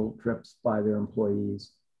vehicle trips by their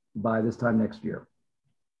employees by this time next year.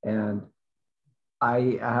 And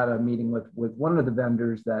I had a meeting with one of the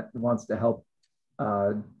vendors that wants to help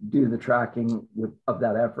do the tracking of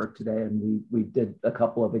that effort today. And we did a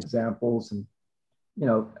couple of examples. And, you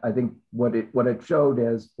know, I think what it showed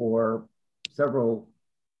is for several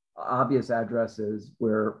obvious addresses,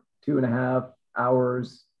 we're 2.5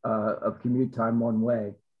 hours of commute time one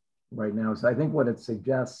way right now. So I think what it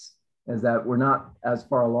suggests is that we're not as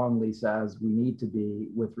far along, Lisa, as we need to be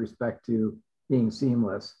with respect to being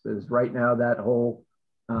seamless. Because right now that whole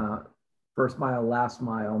first mile, last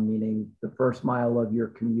mile, meaning the first mile of your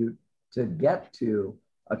commute to get to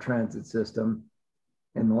a transit system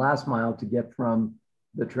and the last mile to get from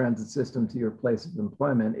the transit system to your place of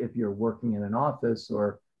employment, if you're working in an office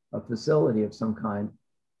or a facility of some kind,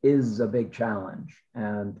 is a big challenge.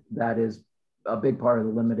 And that is a big part of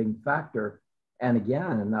the limiting factor. And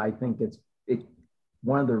again, I think it's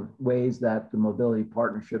one of the ways that the mobility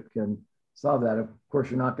partnership can solve that. Of course,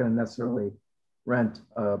 you're not going to necessarily rent,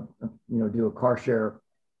 do a car share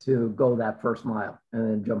to go that first mile and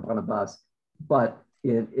then jump on a bus. But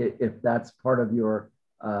if that's part of your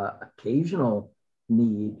occasional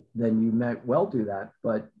need, then you might well do that.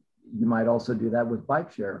 But you might also do that with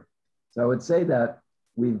bike share. So I would say that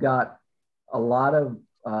we've got a lot of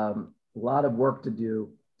work to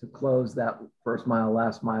do to close that first mile,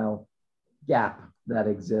 last mile gap that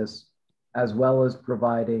exists, as well as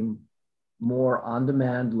providing more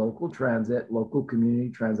on-demand local transit, local community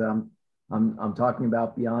transit. I'm talking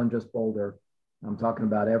about beyond just Boulder. I'm talking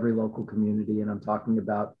about every local community, and I'm talking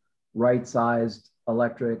about right-sized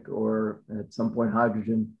electric or at some point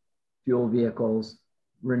hydrogen fuel vehicles,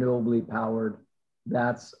 renewably powered.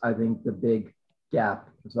 That's, I think, the big gap.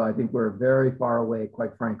 So I think we're very far away,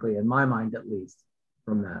 quite frankly, in my mind at least,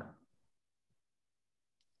 from that.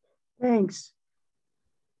 Thanks.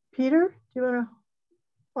 Peter, do you want to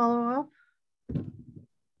follow up?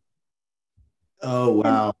 Oh,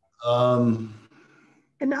 wow.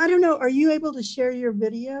 And I don't know, are you able to share your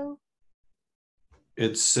video?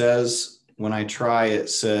 It says, when I try, it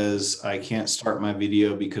says, I can't start my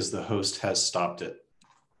video because the host has stopped it.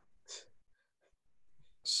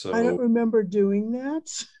 So I don't remember doing that.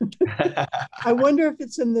 I wonder if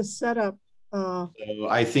it's in the setup. So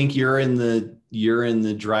I think you're in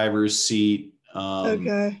the driver's seat.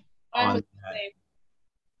 Okay. Mine was the same.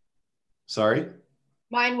 Sorry?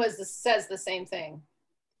 Mine says the same thing.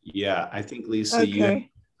 Yeah, I think Lisa, you have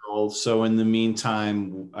control. So in the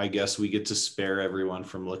meantime, I guess we get to spare everyone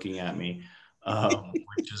from looking at me,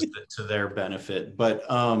 which is to their benefit. But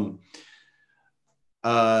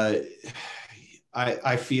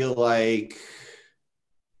I feel like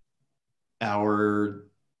our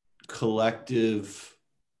collective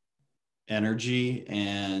energy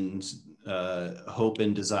and hope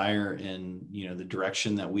and desire in the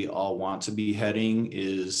direction that we all want to be heading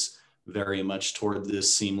is very much toward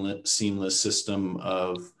this seamless system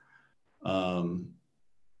of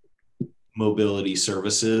mobility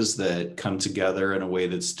services that come together in a way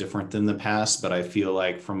that's different than the past. But I feel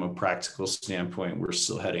like from a practical standpoint, we're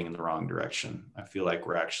still heading in the wrong direction. I feel like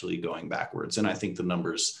we're actually going backwards, and I think the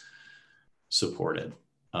numbers support it.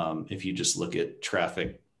 If you just look at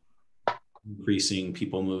traffic increasing,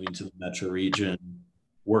 people moving to the metro region,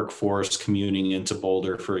 workforce commuting into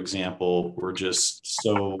Boulder, for example, we're just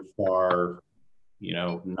so far,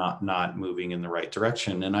 not moving in the right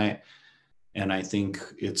direction. And I think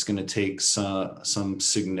it's going to take some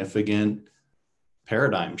significant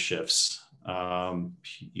paradigm shifts.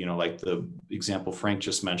 Like the example Frank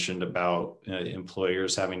just mentioned about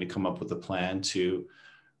employers having to come up with a plan to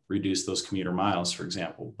reduce those commuter miles, for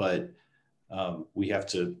example. But we have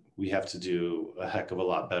to do a heck of a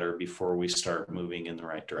lot better before we start moving in the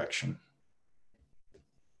right direction.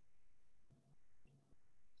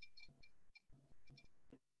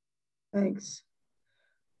 Thanks.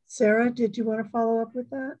 Sarah, did you want to follow up with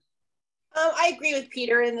that? I agree with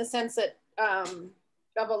Peter in the sense that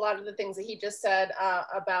of a lot of the things that he just said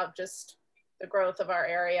about just the growth of our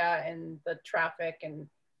area and the traffic and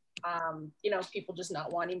people just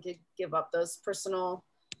not wanting to give up those personal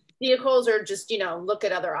vehicles or just, look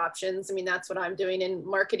at other options. I mean, that's what I'm doing in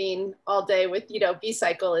marketing all day with,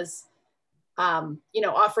 BCycle is,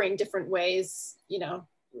 offering different ways,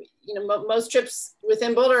 most trips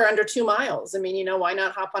within Boulder are under 2 miles. I mean, why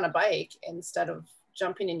not hop on a bike instead of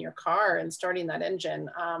jumping in your car and starting that engine?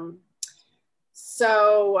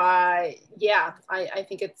 So yeah, I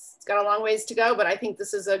think it's got a long ways to go, but I think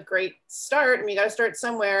this is a great start. I mean, you got to start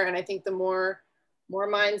somewhere, and I think the more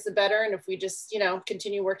minds, the better. And if we just, you know,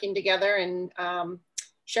 continue working together and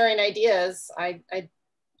sharing ideas, I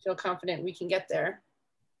feel confident we can get there.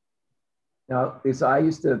 Now, Lisa, I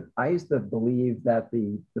used to believe that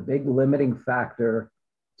the big limiting factor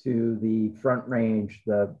to the Front Range,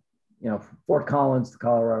 the, you know, Fort Collins to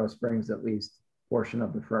Colorado Springs, at least portion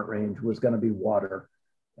of the Front Range, was going to be water,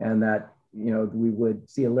 and that, you know, we would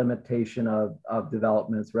see a limitation of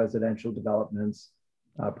developments, residential developments,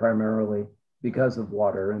 primarily because of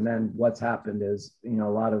water. And then what's happened is, you know,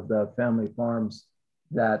 a lot of the family farms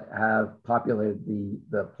that have populated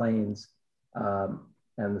the plains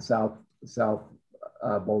and the South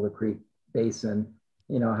Boulder Creek Basin,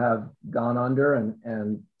 you know, have gone under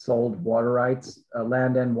and sold water rights,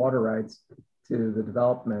 land and water rights to the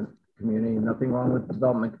development community. Nothing wrong with the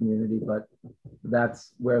development community, but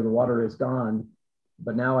that's where the water is gone.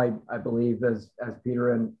 But now I believe, as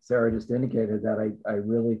Peter and Sarah just indicated, that I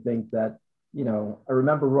really think that, you know, I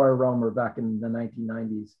remember Roy Romer back in the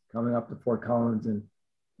 1990s coming up to Fort Collins and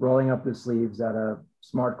rolling up his sleeves at a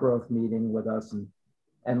smart growth meeting with us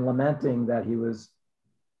and lamenting that he was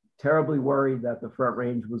terribly worried that the Front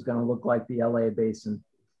Range was going to look like the LA Basin,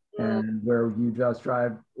 and where you just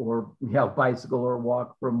drive or, you know, bicycle or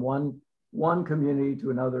walk from one community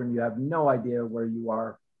to another, and you have no idea where you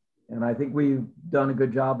are. And I think we've done a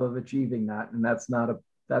good job of achieving that, and that's not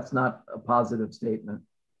a positive statement.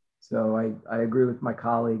 So I agree with my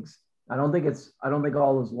colleagues. I don't think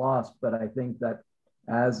all is lost, but I think that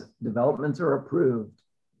as developments are approved,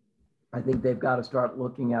 I think they've got to start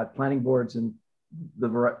looking at, planning boards and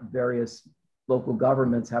the various local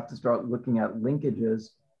governments have to start looking at linkages.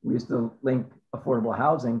 We used to link affordable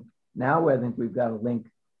housing. Now I think we've got to link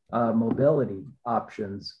mobility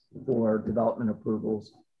options for development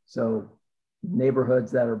approvals. So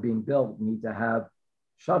neighborhoods that are being built need to have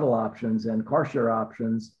shuttle options and car share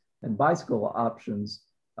options and bicycle options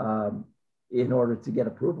in order to get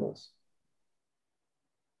approvals.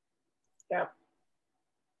 Yeah.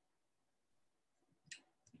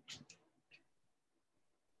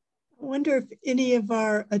 I wonder if any of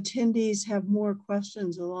our attendees have more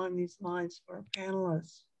questions along these lines for our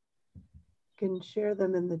panelists. You can share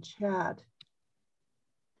them in the chat.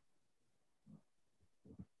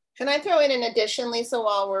 Can I throw in an addition, Lisa,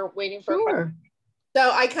 while we're waiting for? Sure.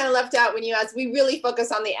 So I kind of left out when you asked, we really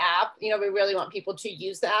focus on the app. You know, we really want people to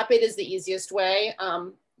use the app. It is the easiest way.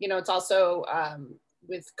 You know, it's also,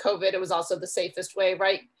 with COVID, it was also the safest way,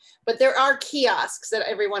 right? But there are kiosks at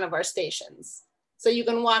every one of our stations. So you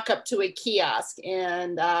can walk up to a kiosk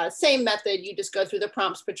and same method, you just go through the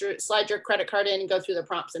prompts, slide your credit card in and go through the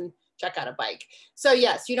prompts and check out a bike. So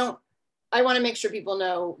yes, I want to make sure people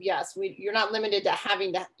know, yes, you're not limited to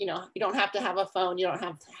having to, you know, you don't have to have a phone. You don't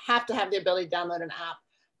have to have the ability to download an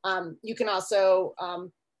app. You can also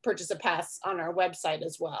purchase a pass on our website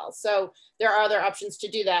as well. So there are other options to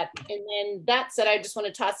do that. And then that said, I just want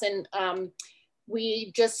to toss in,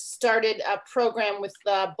 we just started a program with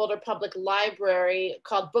the Boulder Public Library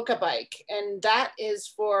called Book a Bike. And that is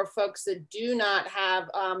for folks that do not have,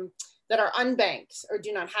 that are unbanked or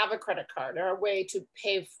do not have a credit card or a way to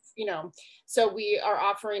pay, you know. So we are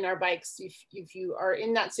offering our bikes. If you are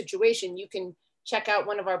in that situation, you can check out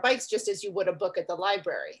one of our bikes just as you would a book at the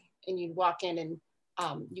library. And you'd walk in and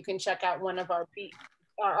you can check out one of our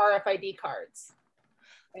RFID cards.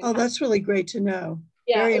 Oh, that's really great to know.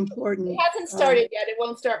 Yeah, very important. It hasn't started yet. It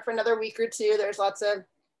won't start for another week or two. There's lots of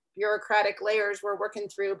bureaucratic layers we're working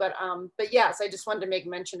through, but yes, I just wanted to make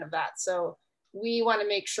mention of that. So we want to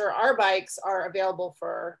make sure our bikes are available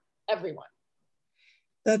for everyone.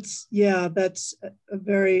 That's a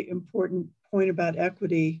very important point about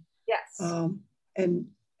equity. Yes. And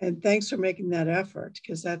thanks for making that effort,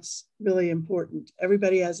 because that's really important.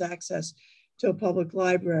 Everybody has access to a public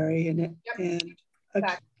library and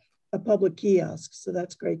a public kiosk. So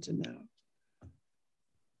that's great to know.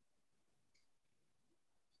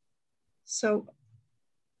 So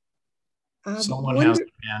someone has their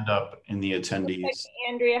hand up in the attendees. Like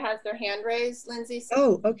Andrea has their hand raised, Lindsay.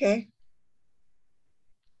 Oh, okay.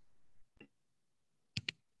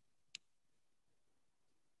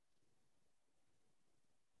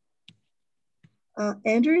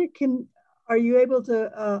 Andrea, are you able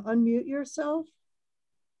to unmute yourself?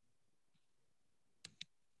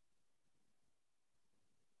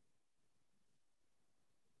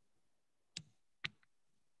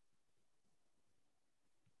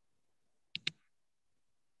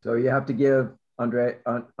 So you have to give Andrea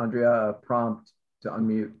a prompt to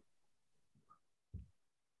unmute.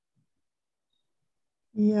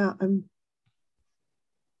 Yeah,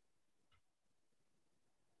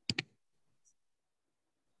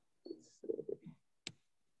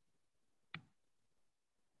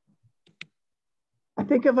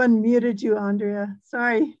 think I've unmuted you, Andrea.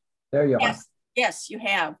 Sorry. There you are. Yes, yes, you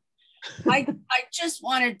have. I just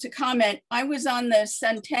wanted to comment. I was on the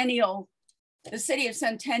City of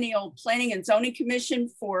Centennial Planning and Zoning Commission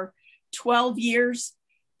for 12 years.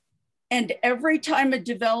 And every time a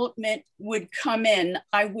development would come in,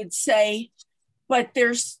 I would say, but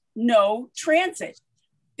there's no transit.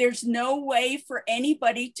 There's no way for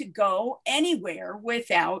anybody to go anywhere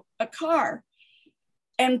without a car.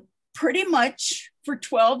 And pretty much for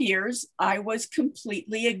 12 years, I was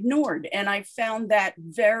completely ignored. And I found that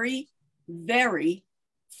very, very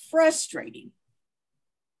frustrating.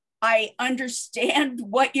 I understand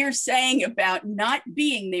what you're saying about not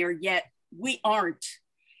being there yet. We aren't.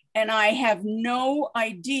 And I have no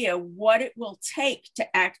idea what it will take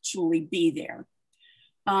to actually be there.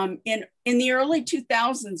 In the early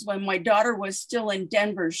 2000s, when my daughter was still in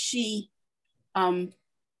Denver, she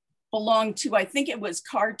belonged to, I think it was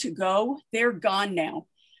Car2Go. They're gone now,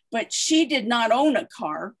 but she did not own a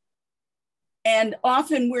car. And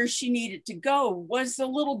often where she needed to go was a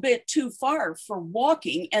little bit too far for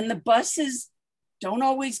walking, and the buses don't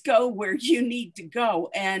always go where you need to go.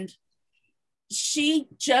 And she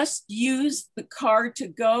just used the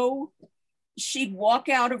Car2Go. She'd walk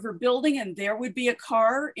out of her building and there would be a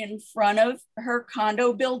car in front of her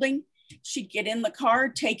condo building. She'd get in the car,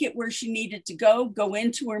 take it where she needed to go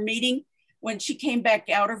into her meeting. When she came back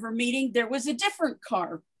out of her meeting, there was a different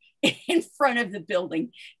car in front of the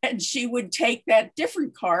building, and she would take that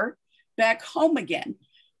different car back home again.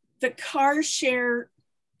 The CarShare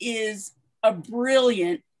is a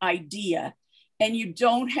brilliant idea, and you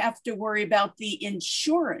don't have to worry about the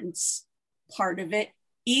insurance part of it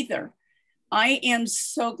either. I am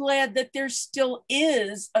so glad that there still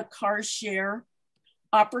is a CarShare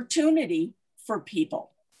opportunity for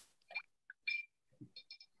people.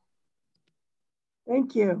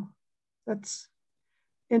 Thank you. That's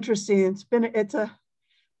interesting. It's a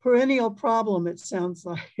perennial problem, it sounds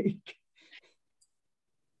like.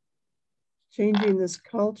 Changing this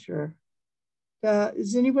culture.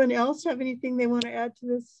 Does anyone else have anything they want to add to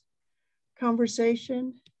this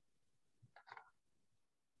conversation?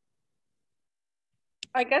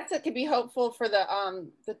 I guess it could be hopeful for the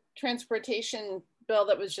transportation bill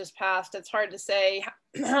that was just passed. It's hard to say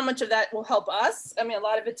how much of that will help us. I mean, a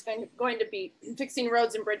lot of it's going to be fixing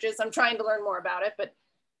roads and bridges. I'm trying to learn more about it, but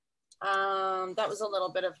that was a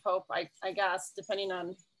little bit of hope, I guess, depending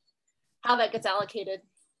on how that gets allocated.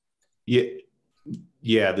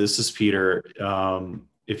 Yeah, this is Peter.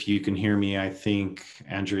 If you can hear me, I think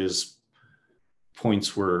Andrea's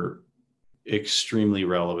points were extremely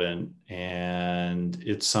relevant, and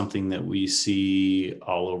it's something that we see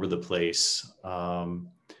all over the place.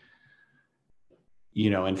 You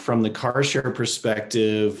know, and from the CarShare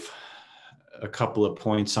perspective, a couple of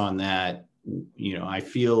points on that. You know, I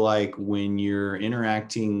feel like when you're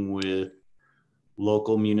interacting with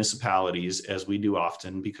local municipalities, as we do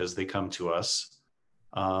often because they come to us,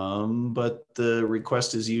 but the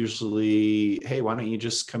request is usually, hey, why don't you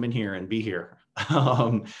just come in here and be here?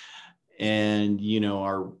 And you know,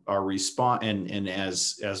 our response, and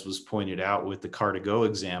as was pointed out with the Car2Go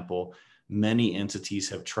example, many entities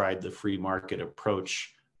have tried the free market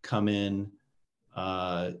approach, come in,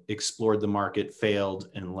 explored the market, failed,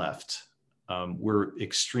 and left. We're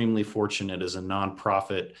extremely fortunate as a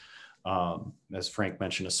nonprofit, as Frank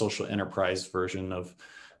mentioned, a social enterprise version of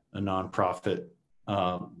a nonprofit,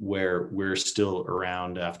 where we're still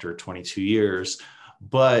around after 22 years.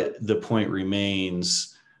 But the point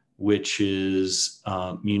remains, which is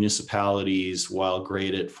municipalities, while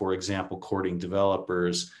great at, for example, courting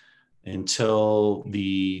developers, until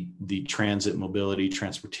the transit, mobility,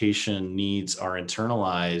 transportation needs are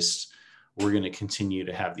internalized, we're going to continue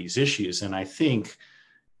to have these issues. And I think,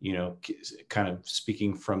 you know, kind of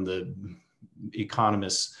speaking from the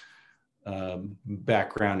economist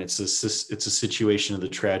background, it's a situation of the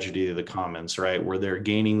tragedy of the commons, right? Where they're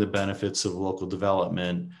gaining the benefits of local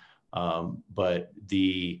development, but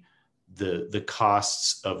the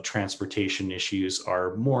costs of transportation issues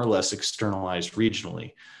are more or less externalized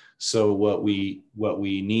regionally. So what we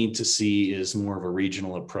need to see is more of a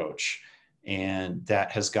regional approach, and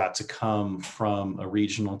that has got to come from a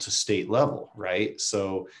regional to state level, right?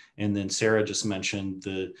 So, and then Sarah just mentioned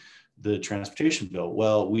the transportation bill.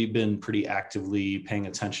 Well, we've been pretty actively paying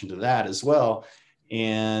attention to that as well.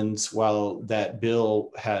 And while that bill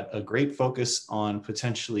had a great focus on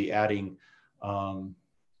potentially adding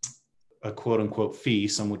a quote unquote fee,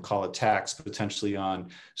 some would call it tax, potentially on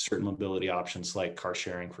certain mobility options like car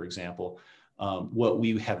sharing, for example. What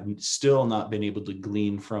we have still not been able to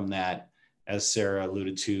glean from that, as Sarah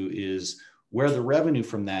alluded to, is where the revenue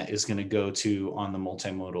from that is going to go to on the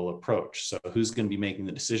multimodal approach. So who's going to be making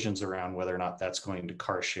the decisions around whether or not that's going to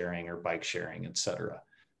car sharing or bike sharing, et cetera,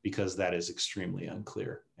 because that is extremely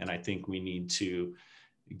unclear. And I think we need to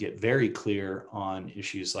get very clear on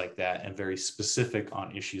issues like that and very specific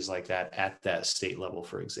on issues like that at that state level,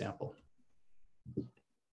 for example.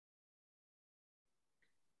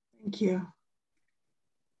 Thank you.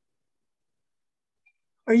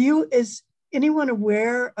 Is anyone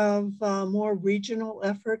aware of more regional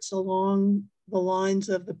efforts along the lines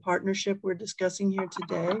of the partnership we're discussing here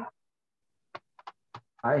today?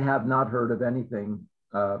 I have not heard of anything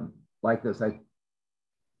like this. I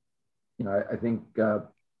think I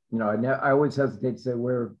always hesitate to say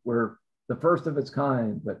we're the first of its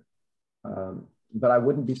kind, but I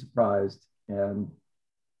wouldn't be surprised. And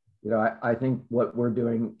I think what we're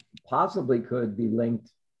doing possibly could be linked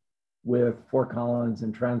with Fort Collins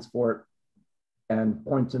and transport and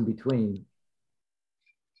points in between.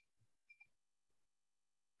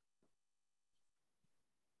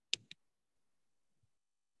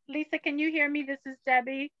 Lisa, can you hear me? This is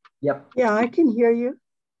Debbie. Yep. Yeah, I can hear you.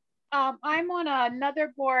 I'm on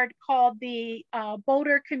another board called the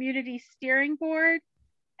Boulder Community Steering Board.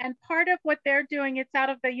 And part of what they're doing, it's out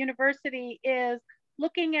of the university, is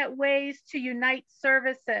looking at ways to unite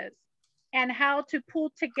services and how to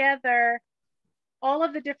pull together all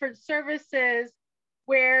of the different services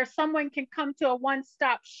where someone can come to a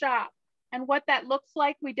one-stop shop. And what that looks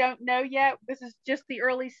like, we don't know yet. This is just the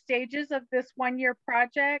early stages of this one-year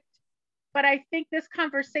project. But I think this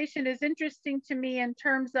conversation is interesting to me in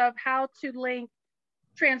terms of how to link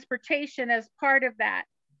transportation as part of that.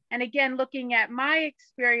 And again, looking at my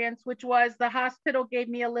experience, which was the hospital gave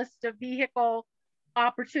me a list of vehicle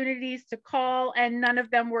opportunities to call, and none of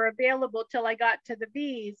them were available till I got to the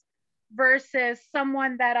V's, versus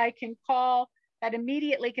someone that I can call that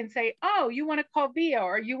immediately can say, oh, you want to call Via,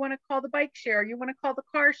 or you want to call the bike share, or you want to call the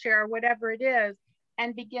car share, or whatever it is,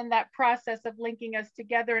 and begin that process of linking us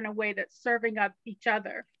together in a way that's serving up each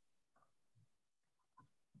other.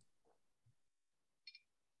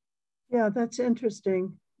 Yeah, that's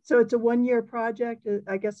interesting. So it's a one-year project.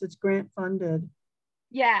 I guess it's grant funded.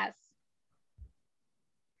 Yes.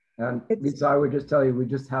 And Lisa, I would just tell you, we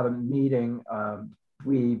just had a meeting,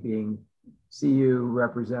 we being CU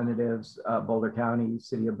representatives, Boulder County,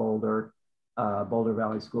 City of Boulder, Boulder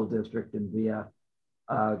Valley School District, and VIA,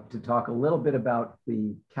 to talk a little bit about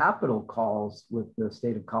the capital calls with the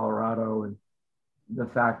state of Colorado, and the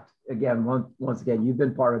fact, again, once again, you've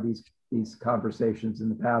been part of these conversations in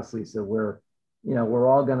the past, Lisa, where we're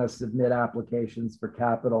all going to submit applications for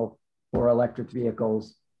capital for electric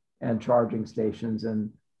vehicles and charging stations,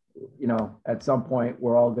 and at some point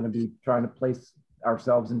we're all going to be trying to place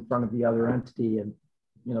ourselves in front of the other entity, and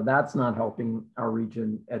that's not helping our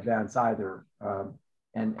region advance either,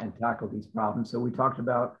 and tackle these problems. So we talked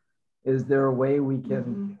about, is there a way we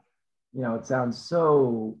can, it sounds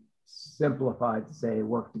so simplified to say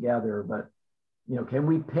work together, but can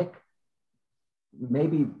we pick,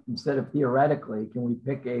 maybe instead of theoretically, can we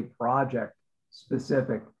pick a project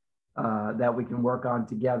specific that we can work on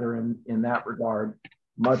together in that regard,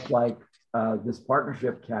 much like this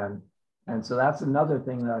partnership can. And so that's another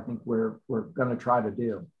thing that I think we're going to try to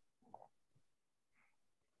do.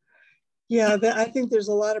 Yeah, I think there's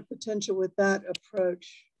a lot of potential with that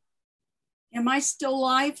approach. Am I still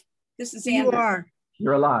live? This is Andrew. You are.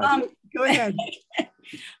 You're alive. Go ahead.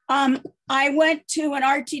 I went to an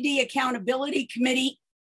RTD Accountability Committee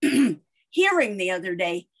hearing the other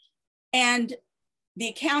day, and the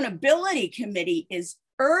Accountability Committee is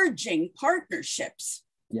urging partnerships.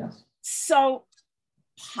 Yes. So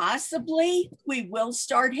possibly we will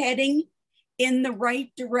start heading in the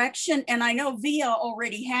right direction. And I know VIA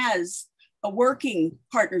already has a working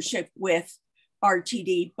partnership with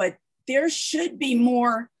RTD, but there should be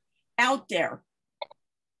more out there.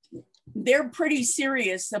 They're pretty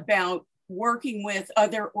serious about working with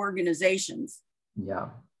other organizations. Yeah.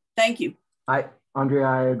 Thank you. Andrea,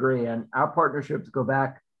 I agree. And our partnerships go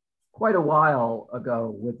back quite a while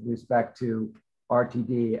ago with respect to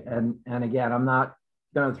RTD. And again, I'm not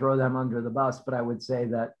going to throw them under the bus, but I would say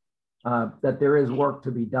that that there is work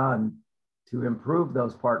to be done to improve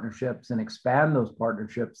those partnerships and expand those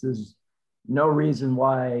partnerships. There's no reason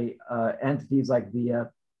why entities like VIA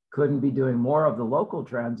couldn't be doing more of the local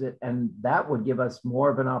transit, and that would give us more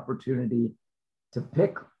of an opportunity to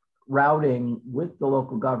pick routing with the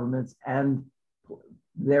local governments and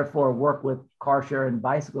therefore work with car share and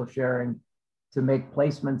bicycle sharing to make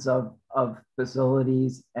placements of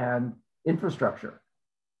facilities and infrastructure.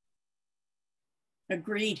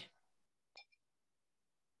 Agreed.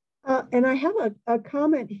 And I have a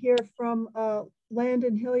comment here from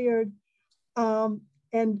Landon Hilliard.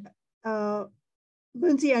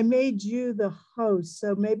 Lindsay, I made you the host,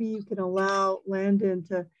 so maybe you can allow Landon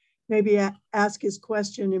to maybe ask his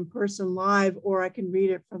question in person live, or I can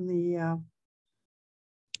read it from the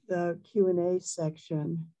Q&A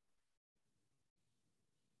section.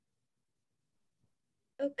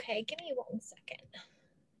 Okay, give me 1 second.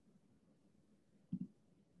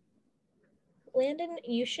 Landon,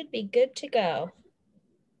 you should be good to go.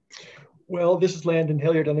 Well, this is Landon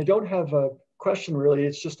Hilliard, and I don't have a question really.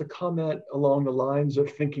 It's just a comment along the lines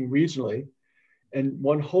of thinking regionally. And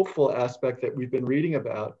one hopeful aspect that we've been reading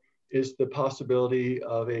about is the possibility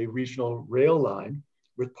of a regional rail line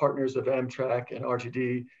with partners of Amtrak and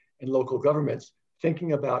RTD and local governments,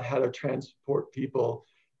 thinking about how to transport people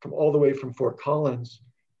from all the way from Fort Collins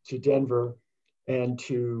to Denver and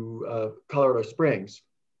to Colorado Springs.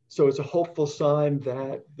 So it's a hopeful sign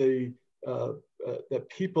that that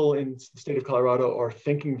people in the state of Colorado are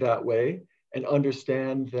thinking that way and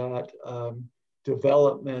understand that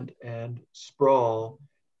development and sprawl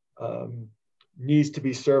needs to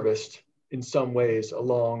be serviced in some ways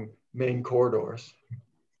along main corridors.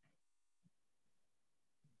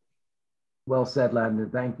 Well said, Landon.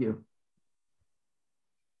 Thank you.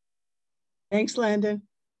 Thanks, Landon.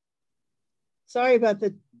 Sorry about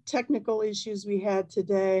the technical issues we had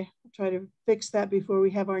today. I'll try to fix that before we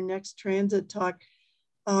have our next transit talk.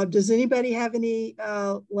 Does anybody have any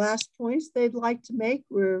last points they'd like to make?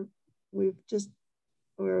 We're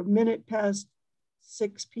a minute past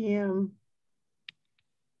 6 p.m.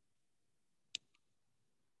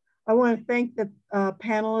 I want to thank the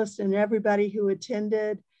panelists and everybody who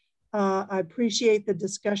attended. I appreciate the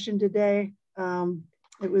discussion today.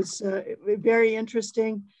 It was very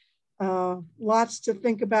interesting. Lots to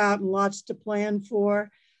think about and lots to plan for.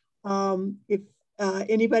 If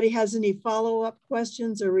anybody has any follow-up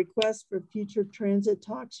questions or requests for future transit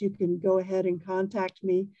talks, you can go ahead and contact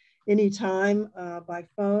me anytime by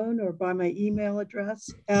phone or by my email address,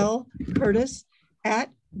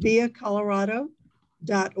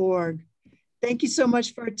 lcurtis@viacolorado.org. Thank you so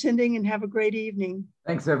much for attending and have a great evening.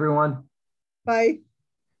 Thanks, everyone. Bye.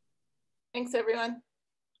 Thanks, everyone.